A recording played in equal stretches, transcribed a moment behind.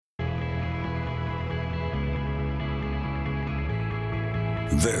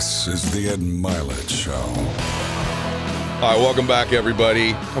This is the Ed Milet Show. All right, welcome back,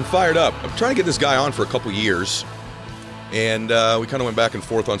 everybody. I'm fired up. I'm trying to get this guy on for a couple years, and we kind of went back and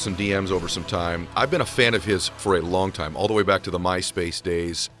forth on some DMs over some time. I've been a fan of his for a long time, all the way back to the MySpace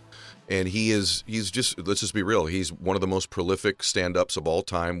days, and he's just, let's just be real, he's one of the most prolific stand-ups of all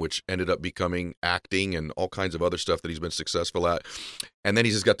time, which ended up becoming acting and all kinds of other stuff that he's been successful at. And then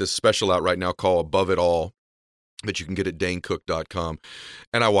he's just got this special out right now called Above It All, that you can get at danecook.com.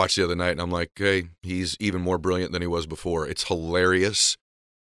 And I watched the other night, and I'm like, hey, he's even more brilliant than he was before. It's hilarious,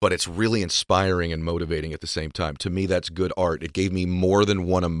 but it's really inspiring and motivating at the same time. To me, that's good art. It gave me more than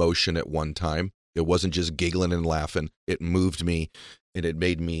one emotion at one time. It wasn't just giggling and laughing. It moved me, and it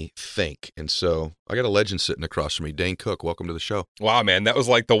made me think. And so I got a legend sitting across from me. Dane Cook, welcome to the show. Wow, man, that was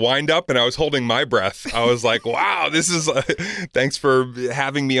like the wind up, and I was holding my breath. I was like, wow, this is, thanks for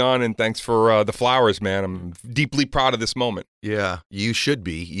having me on, and thanks for the flowers, man. I'm deeply proud of this moment. Yeah, you should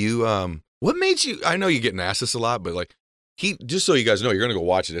be. You, what made you, I know you're getting asked this a lot, but like, just so you guys know, you're going to go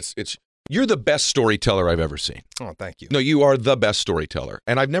watch it. You're the best storyteller I've ever seen. Oh, thank you. No, you are the best storyteller.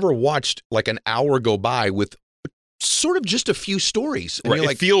 And I've never watched like an hour go by with sort of just a few stories. And right. You're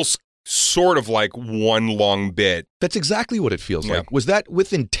like, it feels sort of like one long bit. That's exactly what it feels like. Was that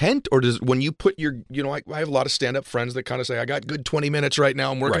with intent, or does when you put your, I have a lot of stand-up friends that kind of say, I got good 20 minutes right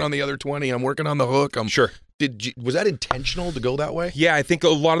now. I'm working on the other 20. I'm working on the hook. Sure. Was that intentional to go that way? Yeah, I think a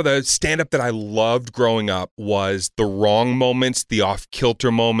lot of the stand-up that I loved growing up was the wrong moments, the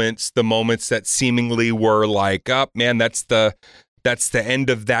off-kilter moments, the moments that seemingly were like, oh, man, that's the end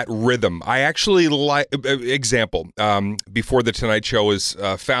of that rhythm. I actually like, example, before the Tonight Show was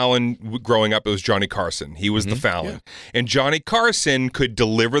Fallon, growing up, it was Johnny Carson. He was the Fallon. Yeah. And Johnny Carson could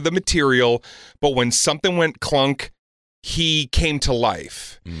deliver the material, but when something went clunk, he came to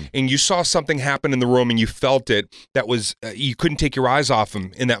life. And you saw something happen in the room and you felt it. That was, you couldn't take your eyes off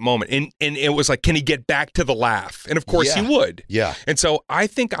him in that moment. And it was like, can he get back to the laugh? And of course he would. Yeah. And so I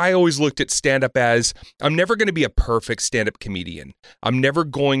think I always looked at stand-up as, I'm never going to be a perfect stand-up comedian. I'm never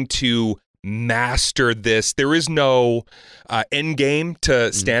going to master this. There is no end game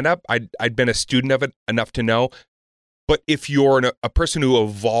to stand-up. I'd been a student of it enough to know. But if you're a person who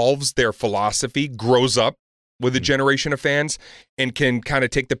evolves their philosophy, grows up with a generation of fans, and can kind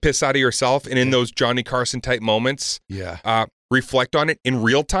of take the piss out of yourself, and in those Johnny Carson type moments, reflect on it in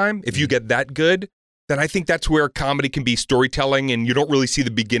real time. If you get that good, then I think that's where comedy can be storytelling, and you don't really see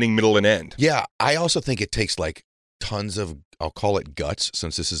the beginning, middle, and end. Yeah, I also think it takes like tons of, I'll call it guts,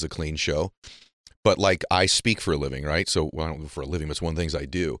 since this is a clean show. But like, I speak for a living, right? So, well, I don't for a living, but it's one of the things I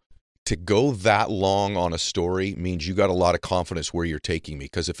do. To go that long on a story means you got a lot of confidence where you're taking me,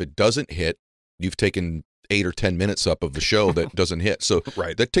 because if it doesn't hit, you've taken 8 or 10 minutes up of the show that doesn't hit. So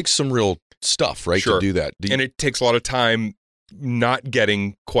that takes some real stuff, right, to do that. And it takes a lot of time not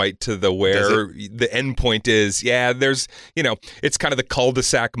getting quite to where the end point is. Yeah, there's, it's kind of the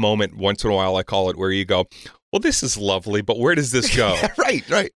cul-de-sac moment once in a while, I call it, where you go, well, this is lovely, but where does this go?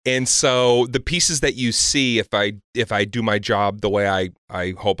 Right. And so the pieces that you see, if I do my job the way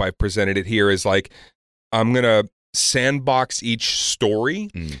I hope I presented it here, is like, I'm going to sandbox each story,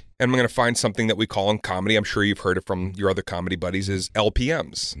 and I'm going to find something that we call in comedy, I'm sure you've heard it from your other comedy buddies, is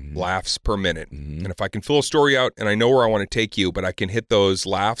LPMs, laughs per minute. And if I can fill a story out and I know where I want to take you, but I can hit those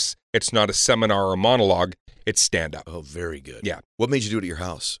laughs, it's not a seminar or a monologue, it's stand-up. Oh, very good. Yeah. What made you do it at your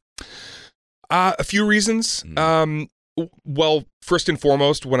house? A few reasons. Well, first and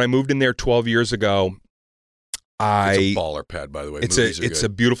foremost, when I moved in there 12 years ago, it's a baller pad, by the way. It's a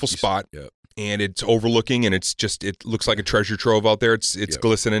beautiful spot. Yeah. And it's overlooking, and it looks like a treasure trove out there. It's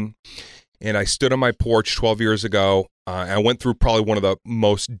glistening. And I stood on my porch 12 years ago. I went through probably one of the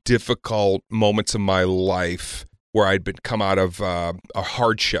most difficult moments of my life, where I'd come out of a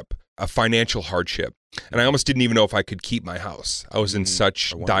hardship, a financial hardship. And I almost didn't even know if I could keep my house. I was in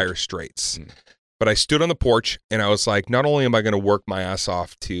such dire straits. But I stood on the porch, and I was like, not only am I going to work my ass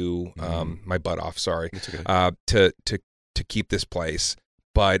off to, my butt off, sorry, to keep this place,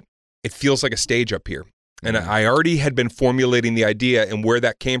 but it feels like a stage up here. And I already had been formulating the idea, and where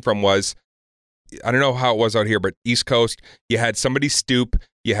that came from was, I don't know how it was out here, but East Coast, you had somebody stoop,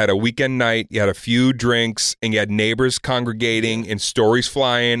 you had a weekend night, you had a few drinks, and you had neighbors congregating and stories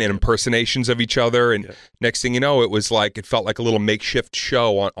flying and impersonations of each other. And next thing you know, it felt like a little makeshift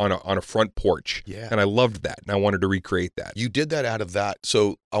show on a front porch. Yeah. And I loved that, and I wanted to recreate that. You did that out of that.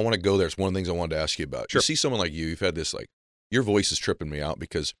 So I want to go there. It's one of the things I wanted to ask you about. Sure. You see someone like you've had this, like, your voice is tripping me out,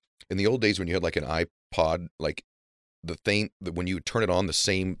 because in the old days when you had like an iPod, like the thing that when you would turn it on, the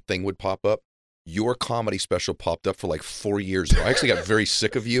same thing would pop up. your comedy special popped up for like 4 years ago. I actually got very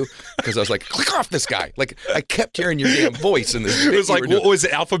sick of you because I was like, click off this guy. Like, I kept hearing your damn voice in this. It was like, what was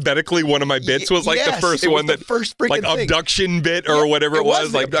it? Alphabetically, one of my bits was like the first one that, first like thing. Abduction bit or whatever it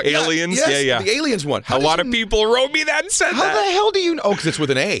was, like aliens. Yes, the aliens one. A lot of people wrote me that and said how that. How the hell do you know? Oh, because it's with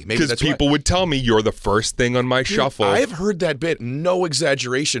an A. Maybe because people would tell me you're the first thing on my shuffle. I've heard that bit, no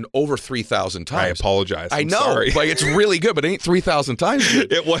exaggeration, over 3,000 times. I apologize. I know, sorry. Like it's really good, but it ain't 3,000 times.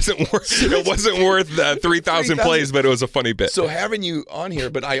 It wasn't worth. It wasn't worth 3,000 plays, but it was a funny bit. So having you on here,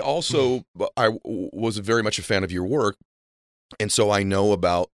 but I was very much a fan of your work, and so I know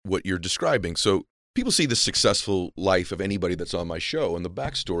about what you're describing. So people see the successful life of anybody that's on my show and the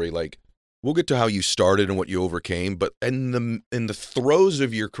backstory. Like we'll get to how you started and what you overcame, but in the throes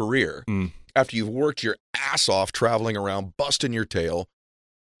of your career, after you've worked your ass off traveling around, busting your tail,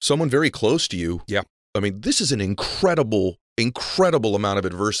 someone very close to you. Yeah, I mean, this is an incredible amount of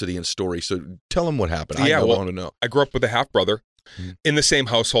adversity and story. So tell them what happened. I want to know. I grew up with a half brother in the same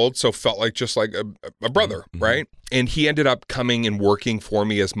household, so felt like just like a brother, right? And he ended up coming and working for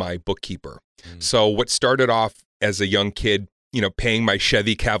me as my bookkeeper. So what started off as a young kid, paying my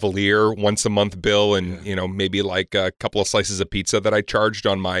Chevy Cavalier once a month bill and, maybe like a couple of slices of pizza that I charged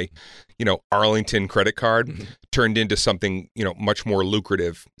on my, Arlington credit card turned into something, much more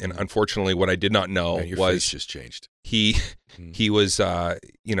lucrative. And unfortunately, what I did not know your was face just changed. He was, I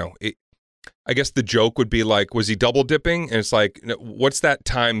guess the joke would be like, was he double dipping? And it's like, what's that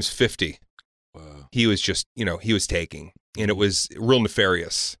times 50? Wow. He was just, he was taking, and it was real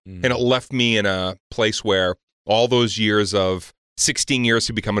nefarious. And it left me in a place where all those years of 16 years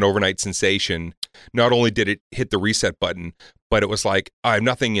to become an overnight sensation, not only did it hit the reset button, but it was like, I have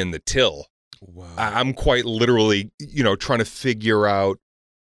nothing in the till. Wow. I'm quite literally, trying to figure out,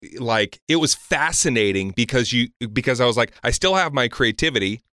 like, it was fascinating because I was like, I still have my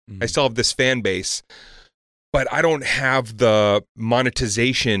creativity. I still have this fan base, but I don't have the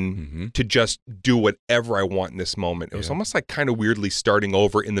monetization to just do whatever I want in this moment. It was almost like kind of weirdly starting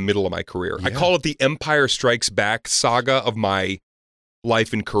over in the middle of my career. I call it the Empire Strikes Back saga of my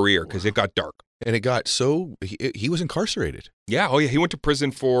life and career because it got dark. And it got so, he was incarcerated. Yeah. Oh, yeah. He went to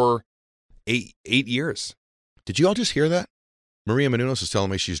prison for eight years. Did you all just hear that? Maria Menounos is telling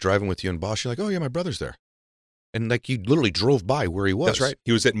me she's driving with you in Bosch. You're like, oh, yeah, my brother's there. And like you literally drove by where he was. That's right.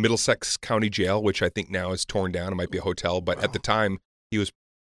 He was at Middlesex County Jail, which I think now is torn down. It might be a hotel, but at the time he was,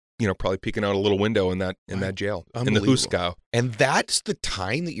 probably peeking out a little window in that jail in the Huskow. And that's the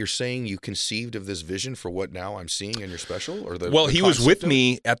time that you're saying you conceived of this vision for what now I'm seeing in your special, or he was with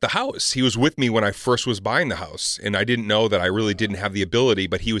me at the house. He was with me when I first was buying the house, and I didn't know that I really didn't have the ability.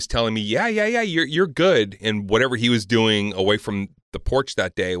 But he was telling me, yeah, you're good, and whatever he was doing away from the porch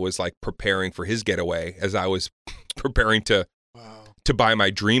that day was like preparing for his getaway as I was preparing to buy my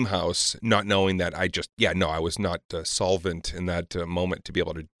dream house, not knowing that I was not solvent in that moment to be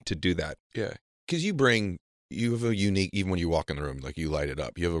able to do that. Yeah. Because you have a unique, even when you walk in the room, like you light it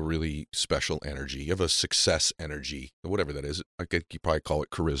up, you have a really special energy. You have a success energy, whatever that is. I could, you probably call it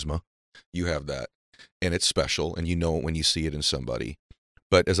charisma. You have that, and it's special, and you know it when you see it in somebody.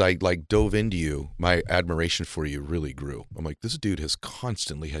 But as I dove into you, my admiration for you really grew. I'm like, this dude has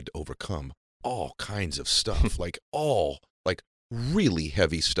constantly had to overcome all kinds of stuff, like really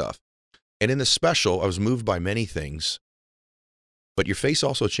heavy stuff. And in the special, I was moved by many things, but your face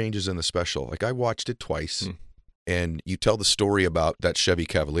also changes in the special. Like I watched it twice, and you tell the story about that Chevy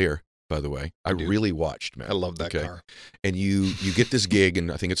Cavalier, by the way. I really watched, man. I love that car. And you get this gig, and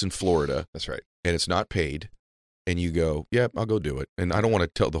I think it's in Florida. That's right. And it's not paid. And you go, yeah, I'll go do it. And I don't want to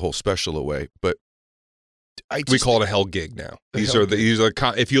tell the whole special away, but we call it a hell gig now. These are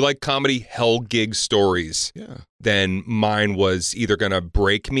if you like comedy hell gig stories, then mine was either going to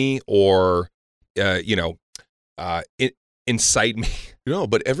break me or, incite me.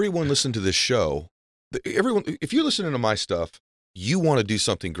 But everyone listen to this show. If you're listening to my stuff, you want to do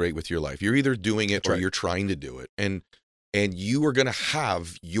something great with your life. You're either doing it or you're trying to do it. And you are going to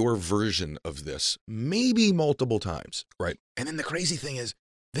have your version of this maybe multiple times. Right. And then the crazy thing is,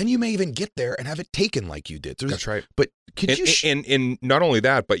 then you may even get there and have it taken like you did. That's right. But could you... And not only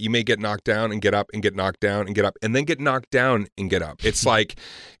that, but you may get knocked down and get up and get knocked down and get up and then get knocked down and get up. It's like,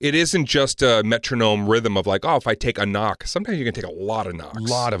 it isn't just a metronome rhythm of like, oh, if I take a knock. Sometimes you can take a lot of knocks. A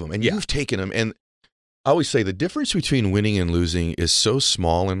lot of them. And you've taken them. And I always say the difference between winning and losing is so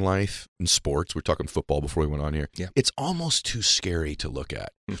small in life, in sports. We're talking football before we went on here. Yeah. It's almost too scary to look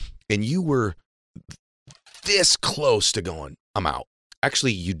at. And you were this close to going, I'm out.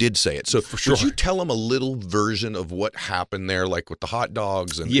 Actually, you did say it. So For sure. would you tell them a little version of what happened there, like with the hot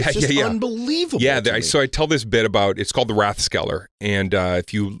dogs? And Yeah, it's just yeah. unbelievable. Yeah, to me. so I tell this bit about, it's called the Rathskeller, and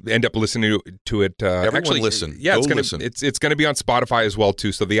if you end up listening to it, Everyone actually, listen. Yeah, Go listen. it's gonna be on Spotify as well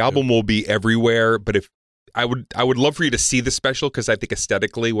too. So the album will be everywhere. But if I would love for you to see the special, because I think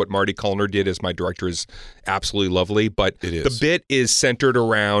aesthetically what Marty Kullner did as my director is absolutely lovely. But It is. the bit is centered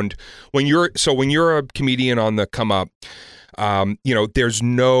around when you're a comedian on the come up. There's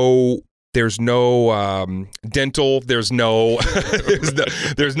no dental, there's no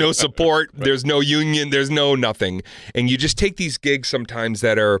there's no support, there's no union, there's no nothing, and you just take these gigs sometimes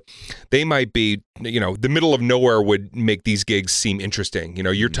they might be, the middle of nowhere would make these gigs seem interesting.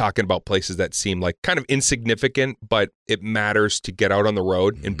 You're talking about places that seem like kind of insignificant, but it matters to get out on the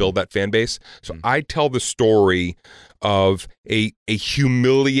road and build that fan base. So I tell the story of a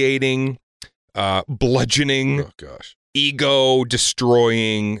humiliating, bludgeoning, ego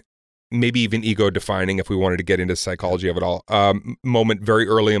destroying, maybe even ego defining, if we wanted to get into psychology of it all, moment very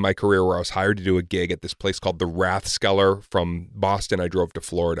early in my career where I was hired to do a gig at this place called the Rathskeller. From Boston, I drove to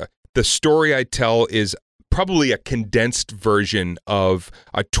Florida. The story I tell is probably a condensed version of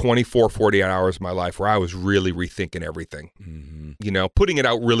a 48 hours of my life where I was really rethinking everything. Putting it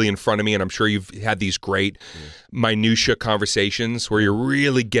out really in front of me, and I'm sure you've had these great minutia conversations where you're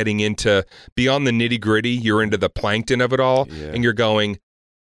really getting into beyond the nitty gritty, you're into the plankton of it all, and you're going,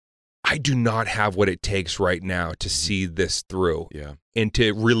 I do not have what it takes right now to see this through. Yeah. And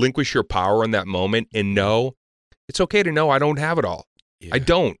to relinquish your power in that moment and know it's okay to know I don't have it all. Yeah. I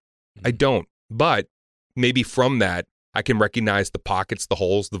don't. But maybe from that, I can recognize the pockets, the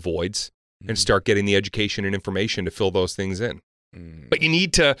holes, the voids, and start getting the education and information to fill those things in. But you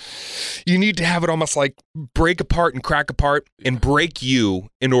need to have it almost like break apart and crack apart and break you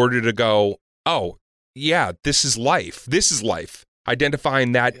in order to go, oh, yeah, this is life. This is life.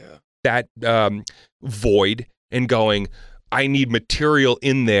 Identifying that void and going, I need material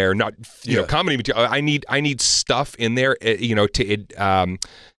in there, not comedy material. I need stuff in there, to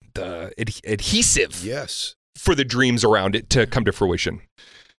the adhesive, for the dreams around it to come to fruition.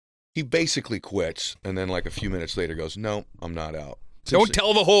 He basically quits, and then like a few minutes later goes, "No, I'm not out." Don't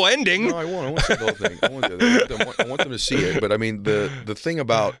tell the whole ending. No, I won't. I want to see the whole thing. I want them to see it. But I mean, the thing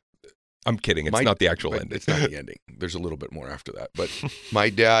about, I'm kidding. It's not the actual ending. It's not the ending. There's a little bit more after that. But my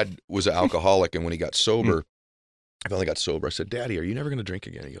dad was an alcoholic, and when he got sober, I finally got sober. I said, "Daddy, are you never going to drink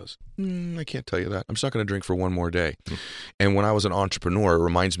again?" He goes, "I can't tell you that. I'm just not going to drink for one more day." And when I was an entrepreneur, it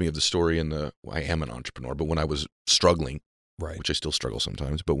reminds me of the story I am an entrepreneur, but when I was struggling, right, which I still struggle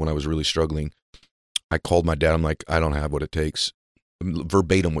sometimes, but when I was really struggling, I called my dad. I'm like, I don't have what it takes.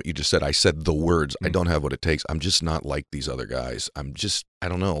 Verbatim what you just said. I said the words, I don't have what it takes. I'm just not like these other guys. I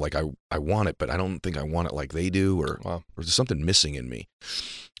don't know. Like I want it, but I don't think I want it like they do, or there's something missing in me.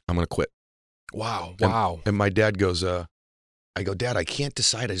 I'm going to quit. Wow. And my dad goes, I go, "Dad, I can't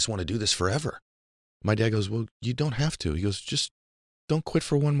decide. I just want to do this forever." My dad goes, "Well, you don't have to." He goes, "Just don't quit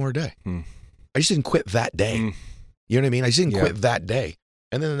for one more day." I just didn't quit that day. You know what I mean? I just didn't quit that day.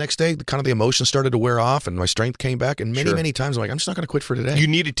 And then the next day, kind of the emotion started to wear off and my strength came back. And many times I'm like, I'm just not going to quit for today. You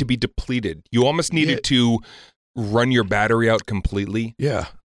needed to be depleted. You almost needed to run your battery out completely. Yeah.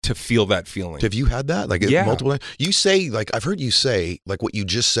 To feel that feeling. Have you had that? Like multiple times? You say, like, I've heard you say, like what you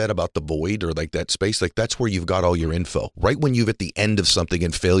just said about the void or like that space, like that's where you've got all your info. Right when you've at the end of something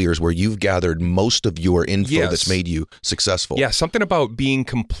and failures where you've gathered most of your info that's made you successful. Yeah, something about being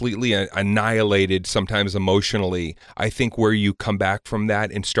completely annihilated sometimes emotionally. I think where you come back from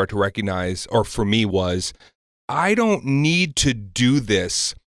that and start to recognize, or for me was, I don't need to do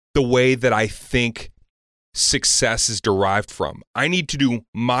this the way that I think success is derived from. I need to do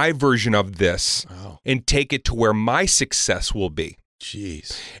my version of this and take it to where my success will be.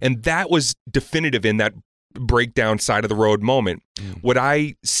 Jeez. And that was definitive in that breakdown side of the road moment. What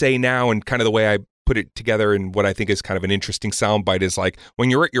I say now, and kind of the way I put it together and what I think is kind of an interesting soundbite, is like when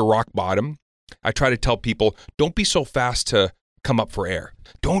you're at your rock bottom, I try to tell people, don't be so fast to come up for air.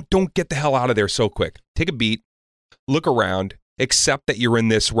 Don't get the hell out of there so quick. Take a beat, look around, accept that you're in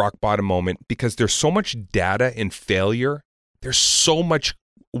this rock bottom moment, because there's so much data and failure. There's so much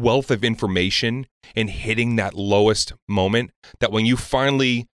wealth of information in hitting that lowest moment that when you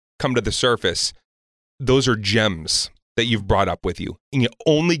finally come to the surface, those are gems that you've brought up with you. And you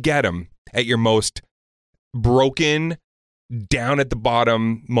only get them at your most broken, down at the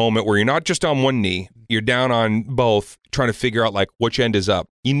bottom moment where you're not just on one knee, you're down on both, trying to figure out like which end is up.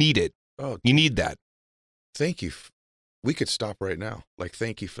 You need it. Oh, you need that. Thank you. We could stop right now. Like,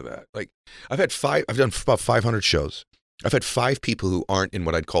 thank you for that. Like, I've done about 500 shows. I've had 5 people who aren't in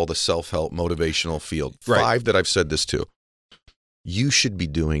what I'd call the self-help motivational field. 5 that I've said this to. you should be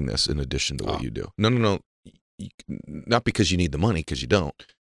doing this in addition to what you do. No. Not because you need the money, because you don't.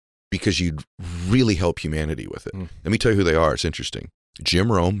 Because you'd really help humanity with it. Let me tell you who they are. It's interesting.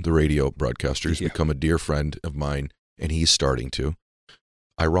 Jim Rome, the radio broadcaster, has become a dear friend of mine, and he's starting to.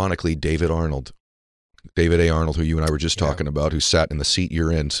 Ironically, David A. Arnold, who you and I were just talking about, who sat in the seat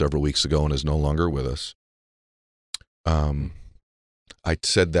you're in several weeks ago and is no longer with us. I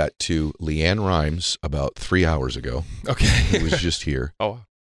said that to Leanne Rimes about 3 hours ago. Okay. Who was just here.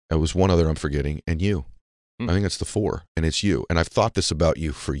 It was one other I'm forgetting, and you. I think it's the 4, and it's you. And I've thought this about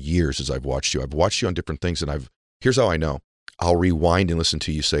you for years as I've watched you. I've watched you on different things, and here's how I know. I'll rewind and listen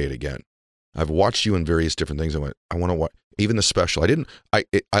to you say it again. I've watched you in various different things. I went, I want to watch, even the special.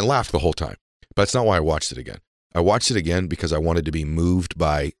 I laughed the whole time, but that's not why I watched it again. I watched it again because I wanted to be moved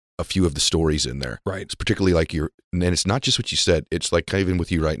by a few of the stories in there. Right. It's particularly like and it's not just what you said. It's like even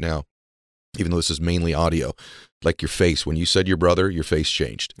with you right now, even though this is mainly audio, like your face. When you said your brother, your face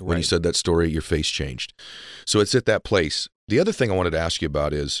changed. Right. When you said that story, your face changed. So it's at that place. The other thing I wanted to ask you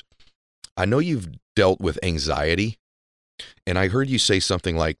about is, I know you've dealt with anxiety, and I heard you say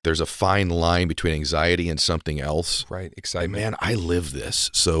something like there's a fine line between anxiety and something else. Right, excitement. And man, I live this.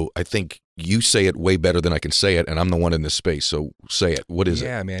 So I think you say it way better than I can say it, and I'm the one in this space. So say it. What is it?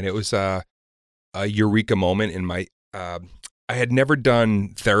 Yeah, man, it was a eureka moment in my I had never done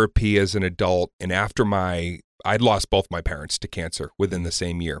therapy as an adult, and after I'd lost both my parents to cancer within the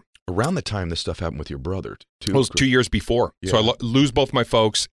same year. Around the time this stuff happened with your brother, too. It was 2 years before. Yeah. So I lose both my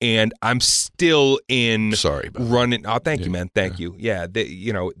folks, and I'm still in running. Oh, thank you, man. Thank you. Yeah,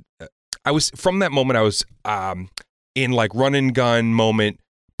 I was, from that moment, I was in like run and gun moment,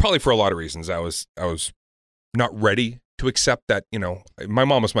 probably for a lot of reasons. I was not ready to accept that, my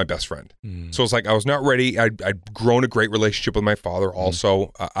mom was my best friend. So it's like I was not ready. I'd grown a great relationship with my father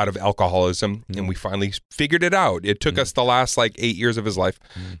also out of alcoholism, and we finally figured it out. It took us the last 8 years of his life.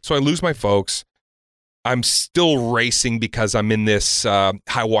 So I lose my folks. I'm still racing because I'm in this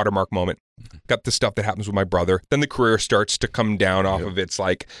high watermark moment. Got the stuff that happens with my brother. Then the career starts to come down off of its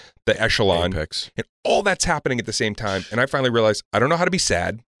the echelon. Apex. And all that's happening at the same time. And I finally realized I don't know how to be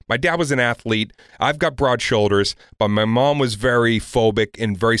sad. My dad was an athlete. I've got broad shoulders, but my mom was very phobic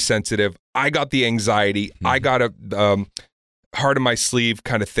and very sensitive. I got the anxiety. I got a heart in my sleeve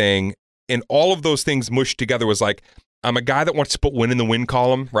kind of thing. And all of those things mushed together was like, I'm a guy that wants to put win in the win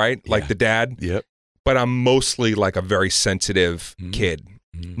column, right? Like the dad. Yep. But I'm mostly like a very sensitive kid.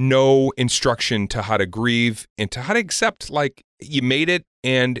 No instruction to how to grieve and to how to accept, like, you made it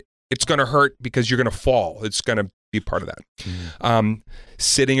and it's going to hurt because you're going to fall. It's going to be part of that.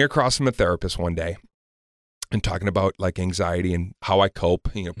 Sitting across from a therapist one day and talking about like anxiety and how I cope,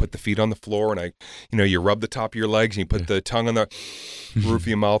 put the feet on the floor and you rub the top of your legs and you put the tongue on the roof of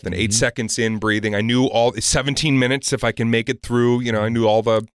your mouth and 8 seconds in breathing. I knew 17 minutes if I can make it through, I knew all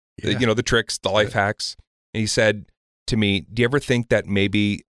the, the tricks, the life hacks. And he said to me, do you ever think that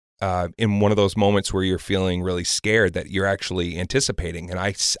maybe in one of those moments where you're feeling really scared that you're actually anticipating? And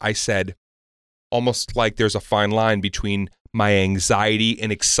I said, almost like there's a fine line between my anxiety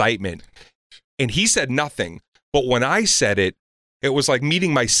and excitement. And he said nothing. But when I said it, it was like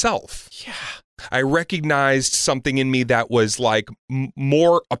meeting myself. Yeah. I recognized something in me that was like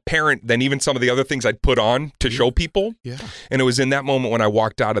more apparent than even some of the other things I'd put on to show people. Yeah. And it was in that moment when I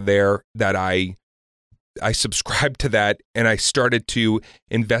walked out of there that I subscribed to that, and I started to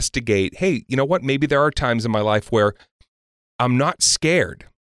investigate, hey, you know what? Maybe there are times in my life where I'm not scared,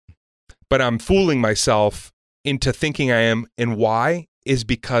 but I'm fooling myself into thinking I am. And why is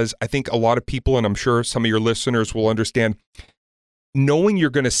because I think a lot of people, and I'm sure some of your listeners will understand, knowing you're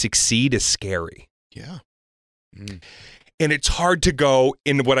going to succeed is scary. Yeah. And it's hard to go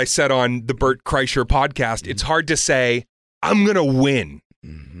in what I said on the Bert Kreischer podcast. It's hard to say, I'm going to win.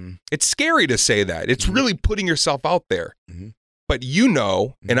 It's scary to say that. It's really putting yourself out there. But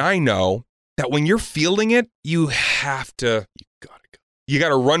and I know that when you're feeling it, you have to, you got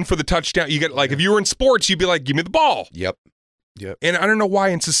to run for the touchdown. You got if you were in sports, you'd be like, give me the ball. Yep. And I don't know why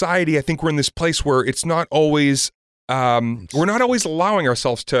in society, I think we're in this place where it's not always, we're not always allowing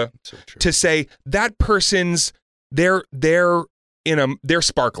ourselves to say that person's, they're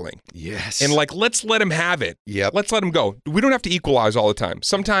sparkling. Yes. And let's let them have it. Yep. Let's let them go. We don't have to equalize all the time.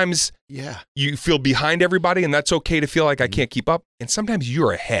 Sometimes you feel behind everybody, and that's okay to feel like I can't keep up. And sometimes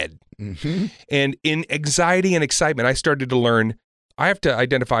you're ahead. And in anxiety and excitement, I started to learn, I have to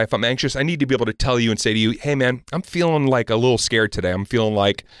identify if I'm anxious. I need to be able to tell you and say to you, hey man, I'm feeling like a little scared today. I'm feeling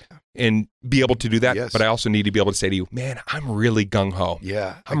like, and be able to do that. Yes. But I also need to be able to say to you, man, I'm really gung-ho.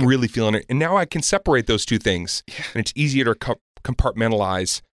 Yeah. I'm really feeling it. And now I can separate those two things. Yeah. And it's easier to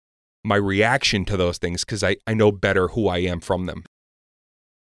compartmentalize my reaction to those things because I know better who I am from them.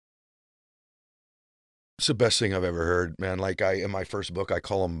 It's the best thing I've ever heard, man. Like in my first book, I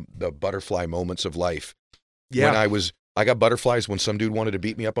call them the butterfly moments of life. Yeah. I got butterflies when some dude wanted to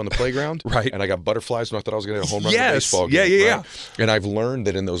beat me up on the playground. Right. And I got butterflies when I thought I was going to get a home run in a baseball Yeah, game. yeah, right? And I've learned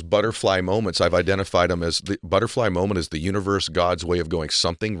that in those butterfly moments, I've identified them as the butterfly moment is the universe, God's way of going,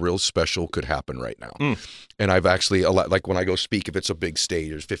 something real special could happen right now. And I've actually, like when I go speak, if it's a big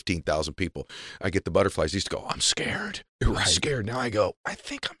stage, there's 15,000 people, I get the butterflies. I used to go, I'm scared. I'm scared. Now I go, I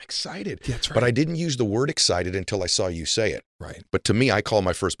think I'm excited. That's right. But I didn't use the word excited until I saw you say it. Right. But to me, I call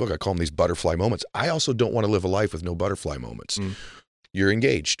my first book, I call them these butterfly moments. I also don't want to live a life with no butterfly moments. You're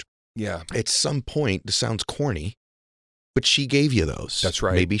engaged. Yeah. At some point, this sounds corny, but she gave you those. That's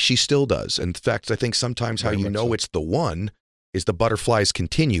right. Maybe she still does. In fact, I think sometimes how you know it's the one is the butterflies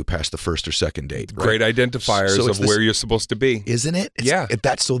continue past the first or second date. Right? Great identifiers of where you're supposed to be. Isn't it?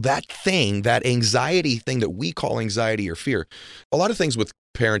 So that thing, that anxiety thing that we call anxiety or fear, a lot of things with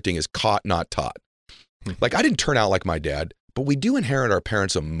parenting is caught, not taught. Like I didn't turn out like my dad, but we do inherit our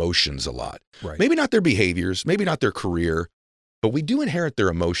parents' emotions a lot. Right. Maybe not their behaviors, maybe not their career, but we do inherit their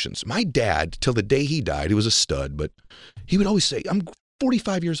emotions. My dad, till the day he died, he was a stud, but he would always say, I'm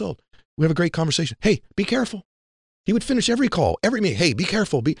 45 years old. We have a great conversation. Hey, be careful. He would finish every call, every meeting. Hey, be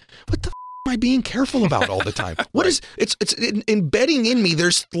careful. What the am I being careful about all the time? What is it's embedding in me.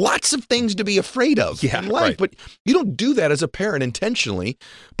 There's lots of things to be afraid of in life, but you don't do that as a parent intentionally,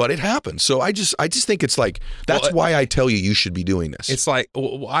 but it happens. So I just think it's like, that's why I tell you should be doing this. It's like,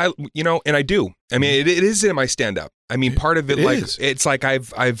 and I do. I mean, it is in my stand-up. I mean, part of it it's like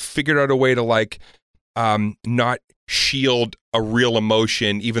I've figured out a way to not shield a real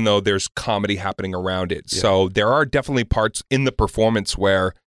emotion, even though there's comedy happening around it. Yeah. So there are definitely parts in the performance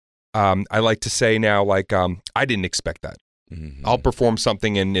where I like to say now, like, I didn't expect that. Mm-hmm. I'll perform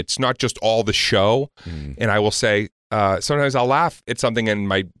something and it's not just all the show. Mm-hmm. And I will say, sometimes I'll laugh at something and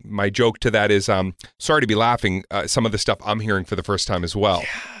my joke to that is, sorry to be laughing, some of the stuff I'm hearing for the first time as well.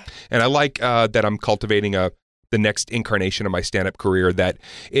 Yeah. And I like that I'm cultivating the next incarnation of my stand-up career, that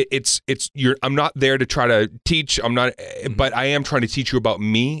I'm not there to try to teach. I'm not, but I am trying to teach you about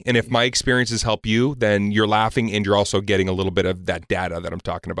me. And if my experiences help you, then you're laughing and you're also getting a little bit of that data that I'm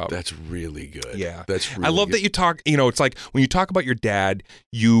talking about. That's really good. Yeah. That's really I love good. that you talk, it's like when you talk about your dad,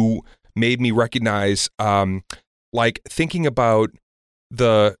 you made me recognize, like thinking about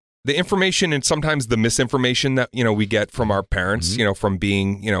the information and sometimes the misinformation that, we get from our parents, from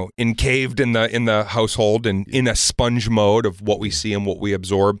being, encaved in the household and in a sponge mode of what we see and what we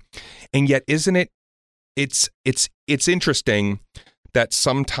absorb. And yet, isn't it's interesting that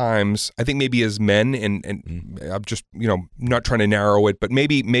sometimes, I think maybe as men, and I'm just, not trying to narrow it, but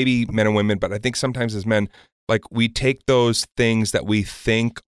maybe men and women, but I think sometimes as men, like we take those things that we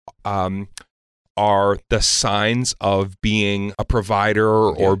think, are the signs of being a provider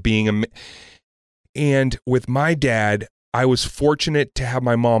or being and with my dad, I was fortunate to have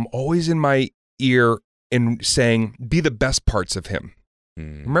my mom always in my ear and saying, be the best parts of him.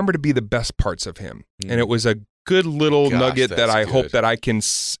 Remember to be the best parts of him. And it was a good little nugget that I hope that I can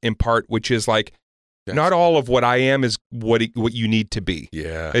impart, which is like, not all of what I am is what you need to be.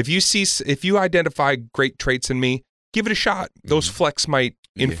 Yeah. If you identify great traits in me, give it a shot. Those flecks might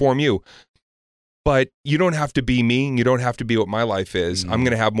inform you. But you don't have to be me, and you don't have to be what my life is. I'm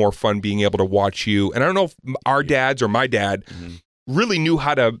going to have more fun being able to watch you. And I don't know if our dads or my dad really knew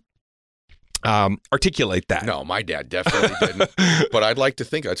how to articulate that. No, my dad definitely didn't. But I'd like to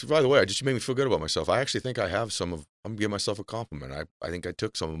think, by the way, you made me feel good about myself. I actually think I have I'm giving myself a compliment. I think I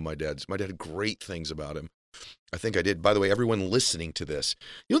took some of my dad had great things about him. I think I did. By the way, everyone listening to this,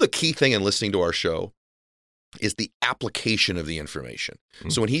 the key thing in listening to our show is the application of the information.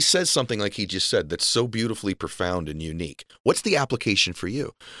 So when he says something like he just said that's so beautifully profound and unique, what's the application for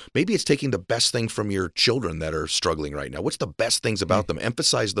you? Maybe it's taking the best thing from your children that are struggling right now. What's the best things about them?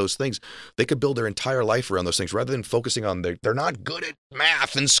 Emphasize those things. They could build their entire life around those things rather than focusing on they're not good at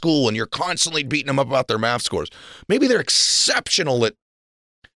math in school and you're constantly beating them up about their math scores. Maybe they're exceptional at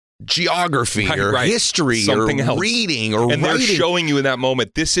geography or history something or else. Reading or and writing. They're showing you in that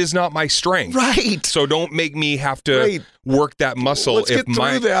moment, this is not my strength. Right. So don't make me have to work that muscle. Let's get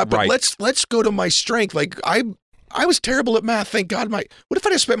through that, but let's go to my strength. Like I was terrible at math. Thank God. What if I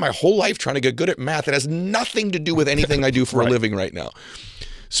just spent my whole life trying to get good at math? It has nothing to do with anything I do for a living right now.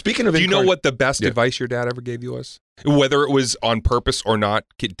 Speaking of, do you know what the best advice your dad ever gave you was? Whether it was on purpose or not,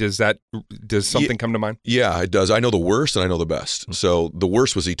 does something come to mind? Yeah, it does. I know the worst and I know the best. So the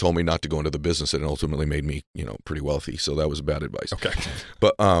worst was he told me not to go into the business, and it ultimately made me, pretty wealthy. So that was bad advice. Okay.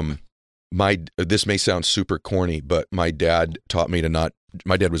 But this may sound super corny, but my dad taught me to not.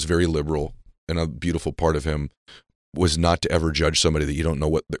 My dad was very liberal, and a beautiful part of him was not to ever judge somebody that you don't know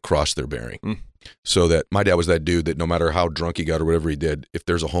what the cross they're bearing. So that my dad was that dude that no matter how drunk he got or whatever he did, if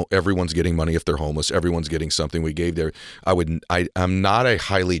there's everyone's getting money, if they're homeless, everyone's getting something we gave there. I'm not a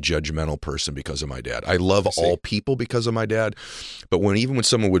highly judgmental person because of my dad. I love all people because of my dad. But even when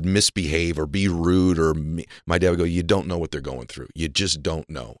someone would misbehave or be rude my dad would go, you don't know what they're going through. You just don't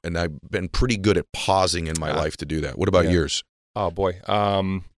know. And I've been pretty good at pausing in my life to do that. What about yours? Oh boy.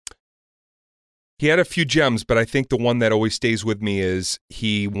 He had a few gems, but I think the one that always stays with me is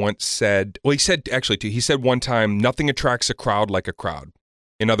he once said, he said one time, nothing attracts a crowd like a crowd.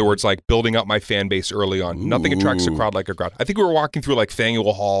 In other words, like building up my fan base early on. Ooh. Nothing attracts a crowd like a crowd. I think we were walking through like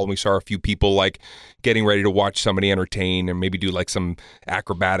Faneuil Hall and we saw a few people like getting ready to watch somebody entertain and maybe do like some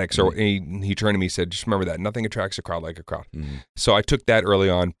acrobatics. Or he turned to me and said, just remember that. Nothing attracts a crowd like a crowd. So I took that early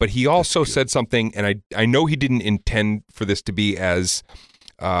on. But he also said something, and I know he didn't intend for this to be as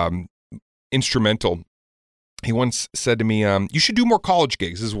instrumental. He once said to me, you should do more college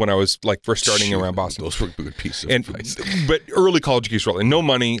gigs. This is when I was like first starting around Boston. Those were good pieces of advice. But early college gigs, and no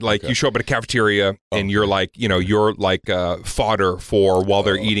money. Like you show up at a cafeteria and you're like, you're like fodder for while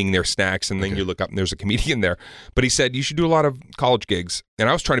they're eating their snacks. And then you look up and there's a comedian there. But he said, you should do a lot of college gigs. And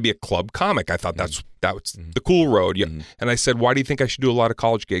I was trying to be a club comic. I thought that was the cool road. Yeah. And I said, why do you think I should do a lot of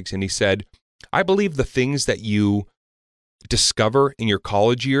college gigs? And he said, I believe the things that you discover in your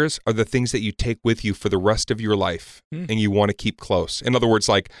college years are the things that you take with you for the rest of your life and you want to keep close. In other words,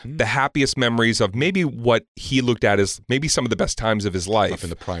 like the happiest memories of maybe what he looked at as maybe some of the best times of his life. Up in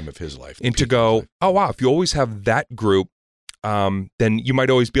the prime of his life. And to go, oh wow, if you always have that group, then you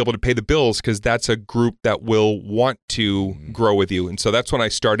might always be able to pay the bills because that's a group that will want to grow with you. And so that's when I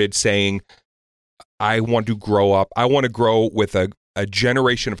started saying, I want to grow up. I want to grow with a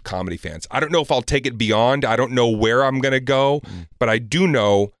generation of comedy fans. I don't know if I'll take it beyond. I don't know where I'm going to go, but I do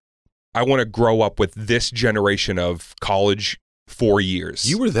know I want to grow up with this generation of college 4 years.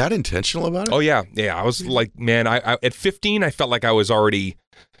 You were that intentional about it? Oh, yeah. Yeah. I was like, man, I at 15, I felt like I was already,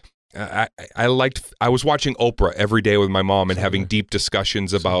 I was watching Oprah every day with my mom and having deep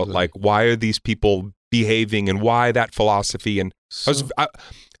discussions about like, why are these people behaving and why that philosophy? And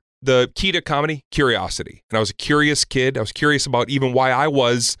the key to comedy, curiosity. And I was a curious kid. I was curious about even why I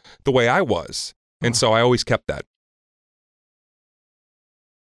was the way I was. And so I always kept that.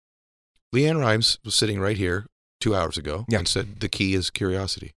 Leanne Rimes was sitting right here 2 hours ago and said the key is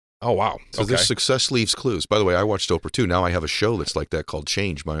curiosity. Oh, wow. So this success leaves clues. By the way, I watched Oprah too. Now I have a show that's like that called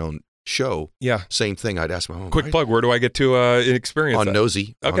Change, my own show. Yeah. Same thing. I'd ask my mom. Quick plug. Where do I get to experience on that?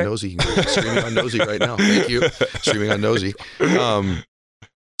 Nosy. Okay. On Nosy. Streaming on Nosy right now. Thank you. Streaming on Nosy.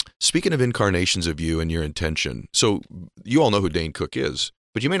 Speaking of incarnations of you and your intention, so you all know who Dane Cook is,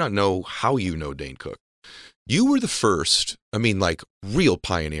 but you may not know how you know Dane Cook. You were the first, like real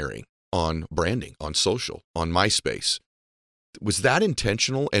pioneering on branding, on social, on MySpace. Was that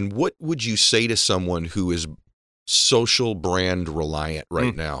intentional? And what would you say to someone who is social brand reliant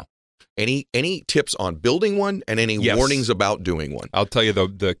right now? Any tips on building one and any warnings about doing one? I'll tell you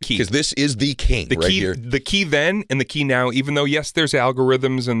the key. Because this is the king here. The key then and the key now, even though, yes, there's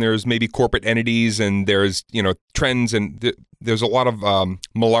algorithms and there's maybe corporate entities and there's, trends and there's a lot of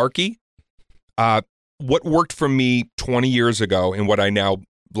malarkey. What worked for me 20 years ago and what I now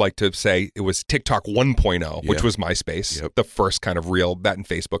like to say, it was TikTok 1.0, which was MySpace, the first kind of real, that and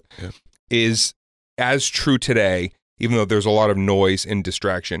Facebook, is as true today, even though there's a lot of noise and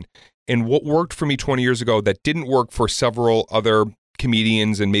distraction. And what worked for me 20 years ago that didn't work for several other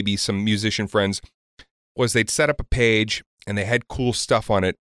comedians and maybe some musician friends was they'd set up a page and they had cool stuff on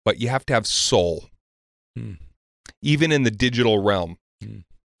it, but you have to have soul. Even in the digital realm, you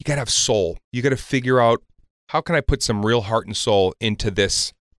got to have soul. You got to figure out, how can I put some real heart and soul into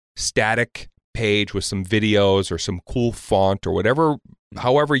this static page with some videos or some cool font or whatever,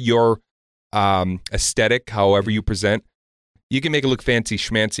 however your aesthetic, however you present, you can make it look fancy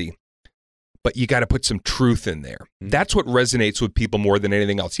schmancy. But you got to put some truth in there. That's what resonates with people more than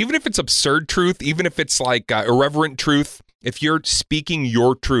anything else. Even if it's absurd truth, even if it's like irreverent truth, if you're speaking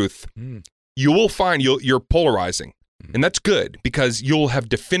your truth, you will find you're polarizing. And that's good because you'll have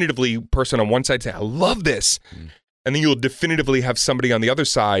definitively person on one side say, I love this. And then you'll definitively have somebody on the other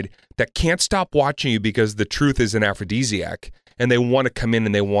side that can't stop watching you because the truth is an aphrodisiac. And they want to come in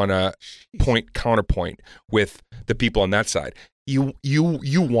and they want to counterpoint with the people on that side. You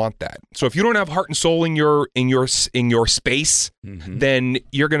want that. So if you don't have heart and soul in your space, then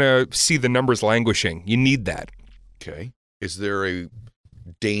you're gonna see the numbers languishing. You need that. Okay. Is there a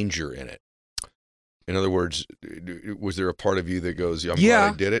danger in it? In other words, was there a part of you that goes, I'm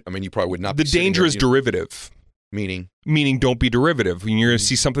glad I did it? You probably would not. The danger is derivative. Meaning don't be derivative. You're going to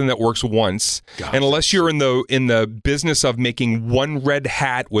see something that works once. God, and unless you're in the business of making one red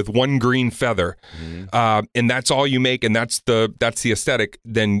hat with one green feather, and that's all you make, and that's the aesthetic,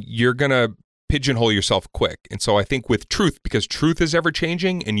 then you're going to pigeonhole yourself quick. And so I think with truth, because truth is ever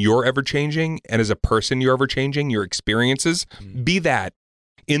changing and you're ever changing, and as a person you're ever changing, your experiences, be that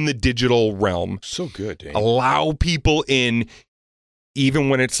in the digital realm. So good, Dane. Allow people in, even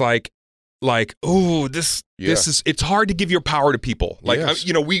when it's like, oh, this is, it's hard to give your power to people. Like, Yes.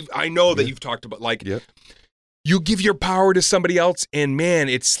 I know that you've talked about, like, you give your power to somebody else, and man,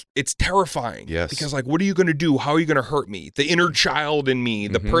 it's terrifying. Yes. Because, like, what are you going to do? How are you going to hurt me? The inner child in me,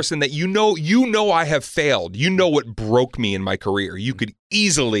 the person that you know I have failed. You know what broke me in my career. You could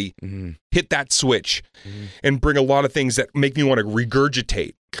easily hit that switch and bring a lot of things that make me want to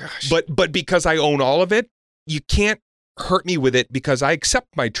regurgitate. Gosh. But because I own all of it, you can't hurt me with it, because I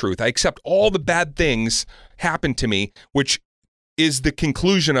accept my truth. I accept all the bad things happen to me, which is the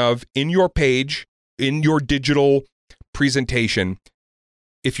conclusion of, in your page, in your digital presentation,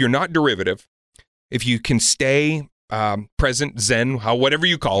 if you're not derivative, if you can stay present, zen, whatever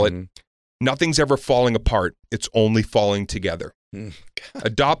you call it, nothing's ever falling apart. It's only falling together.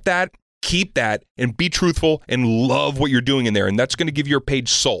 Adopt that, keep that, and be truthful and love what you're doing in there. And that's going to give your page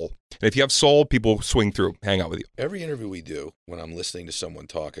soul. And if you have soul, people swing through, hang out with you. Every interview we do, when I'm listening to someone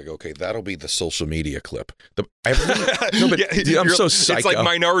talk, I go, okay, that'll be the social media clip. Dude, I'm so psyched. It's like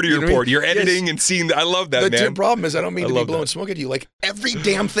Minority Report. You're editing and seeing that. I love that, man. The problem is, I don't mean to be blowing smoke at you. Like, every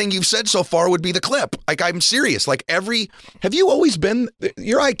damn thing you've said so far would be the clip. Like, I'm serious. Like, have you always been,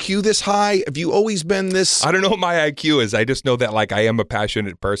 your IQ this high? Have you always been this? I don't know what my IQ is. I just know that, like, I am a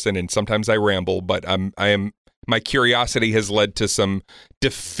passionate person, and sometimes I ramble, but my curiosity has led to some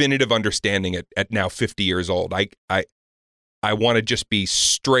definitive understanding at now 50 years old. I want to just be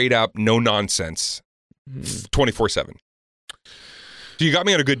straight up, no nonsense, 24/7. So you got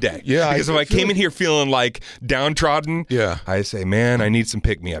me on a good day. Yeah. Because if I came in here feeling like downtrodden, I say, man, I need some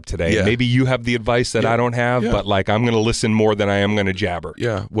pick me up today. Yeah. Maybe you have the advice that I don't have, but like, I'm going to listen more than I am going to jabber.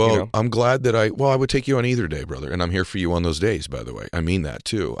 Yeah. Well, I'm glad that I would take you on either day, brother. And I'm here for you on those days, by the way. I mean that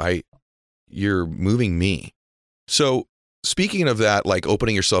too. You're moving me. So speaking of that, like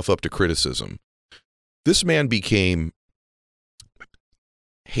opening yourself up to criticism, this man became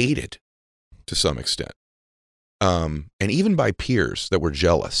hated to some extent. And even by peers that were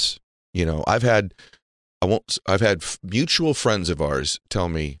jealous. I've had mutual friends of ours tell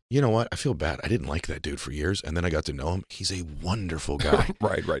me, you know what? I feel bad. I didn't like that dude for years. And then I got to know him. He's a wonderful guy.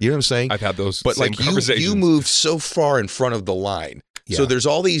 Right. You know what I'm saying? I've had those but same conversations. You moved so far in front of the line. Yeah. So there's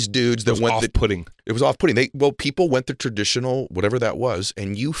all these dudes that went off-putting. It was off-putting. People went the traditional, whatever that was,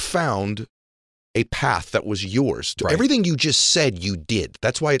 and you found a path that was yours. Right. Everything you just said, you did.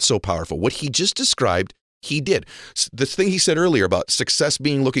 That's why it's so powerful. What he just described, he did. The thing he said earlier about success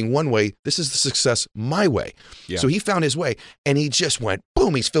being looking one way, this is the success my way. Yeah. So he found his way, and he just went,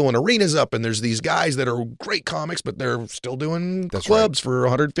 boom, he's filling arenas up, and there's these guys that are great comics, but they're still doing clubs for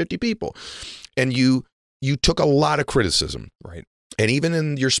 150 people. And you took a lot of criticism. Right. And even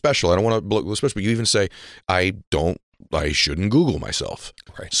in your special, I don't want to blow the special, but you even say, I shouldn't Google myself.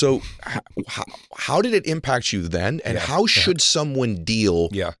 Right. So how did it impact you then? And how should someone deal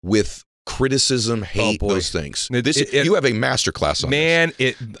with criticism, hate, those things? You have a master class on this. Man,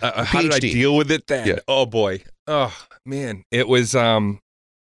 how did I deal with it then? Yeah. Oh, boy. Oh, man. It was, there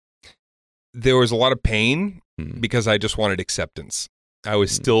was a lot of pain because I just wanted acceptance. I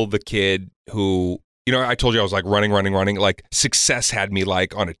was still the kid who, I told you I was like running. Like success had me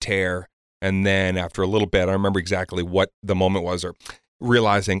like on a tear. And then after a little bit, I remember exactly what the moment was, or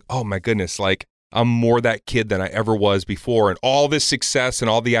realizing, oh my goodness, like I'm more that kid than I ever was before. And all this success and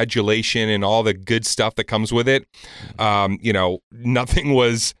all the adulation and all the good stuff that comes with it, nothing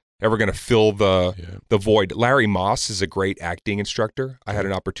was ever going to fill the void. Larry Moss is a great acting instructor. I had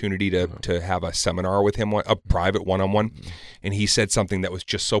an opportunity to have a seminar with him, a private one-on-one. And he said something that was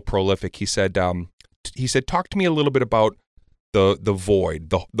just so prolific. He said, talk to me a little bit about the void,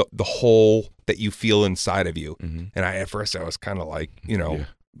 the hole that you feel inside of you. Mm-hmm. And at first I was kind of like,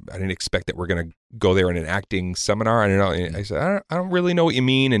 I didn't expect that we're going to go there in an acting seminar. I don't know. I said, I don't really know what you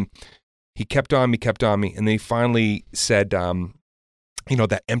mean. And he kept on me. And then he finally said,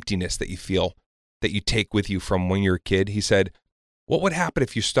 that emptiness that you feel, that you take with you from when you're a kid. He said, what would happen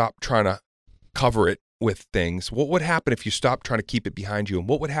if you stopped trying to cover it with things? What would happen if you stopped trying to keep it behind you? And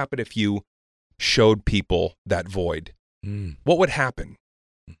what would happen if you showed people that void? What would happen?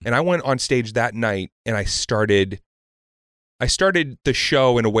 And I went on stage that night and I started I started the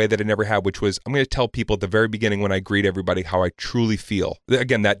show in a way that I never had, which was I'm going to tell people at the very beginning when I greet everybody how I truly feel.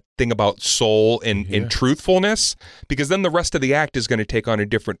 Again, that thing about soul and truthfulness, because then the rest of the act is going to take on a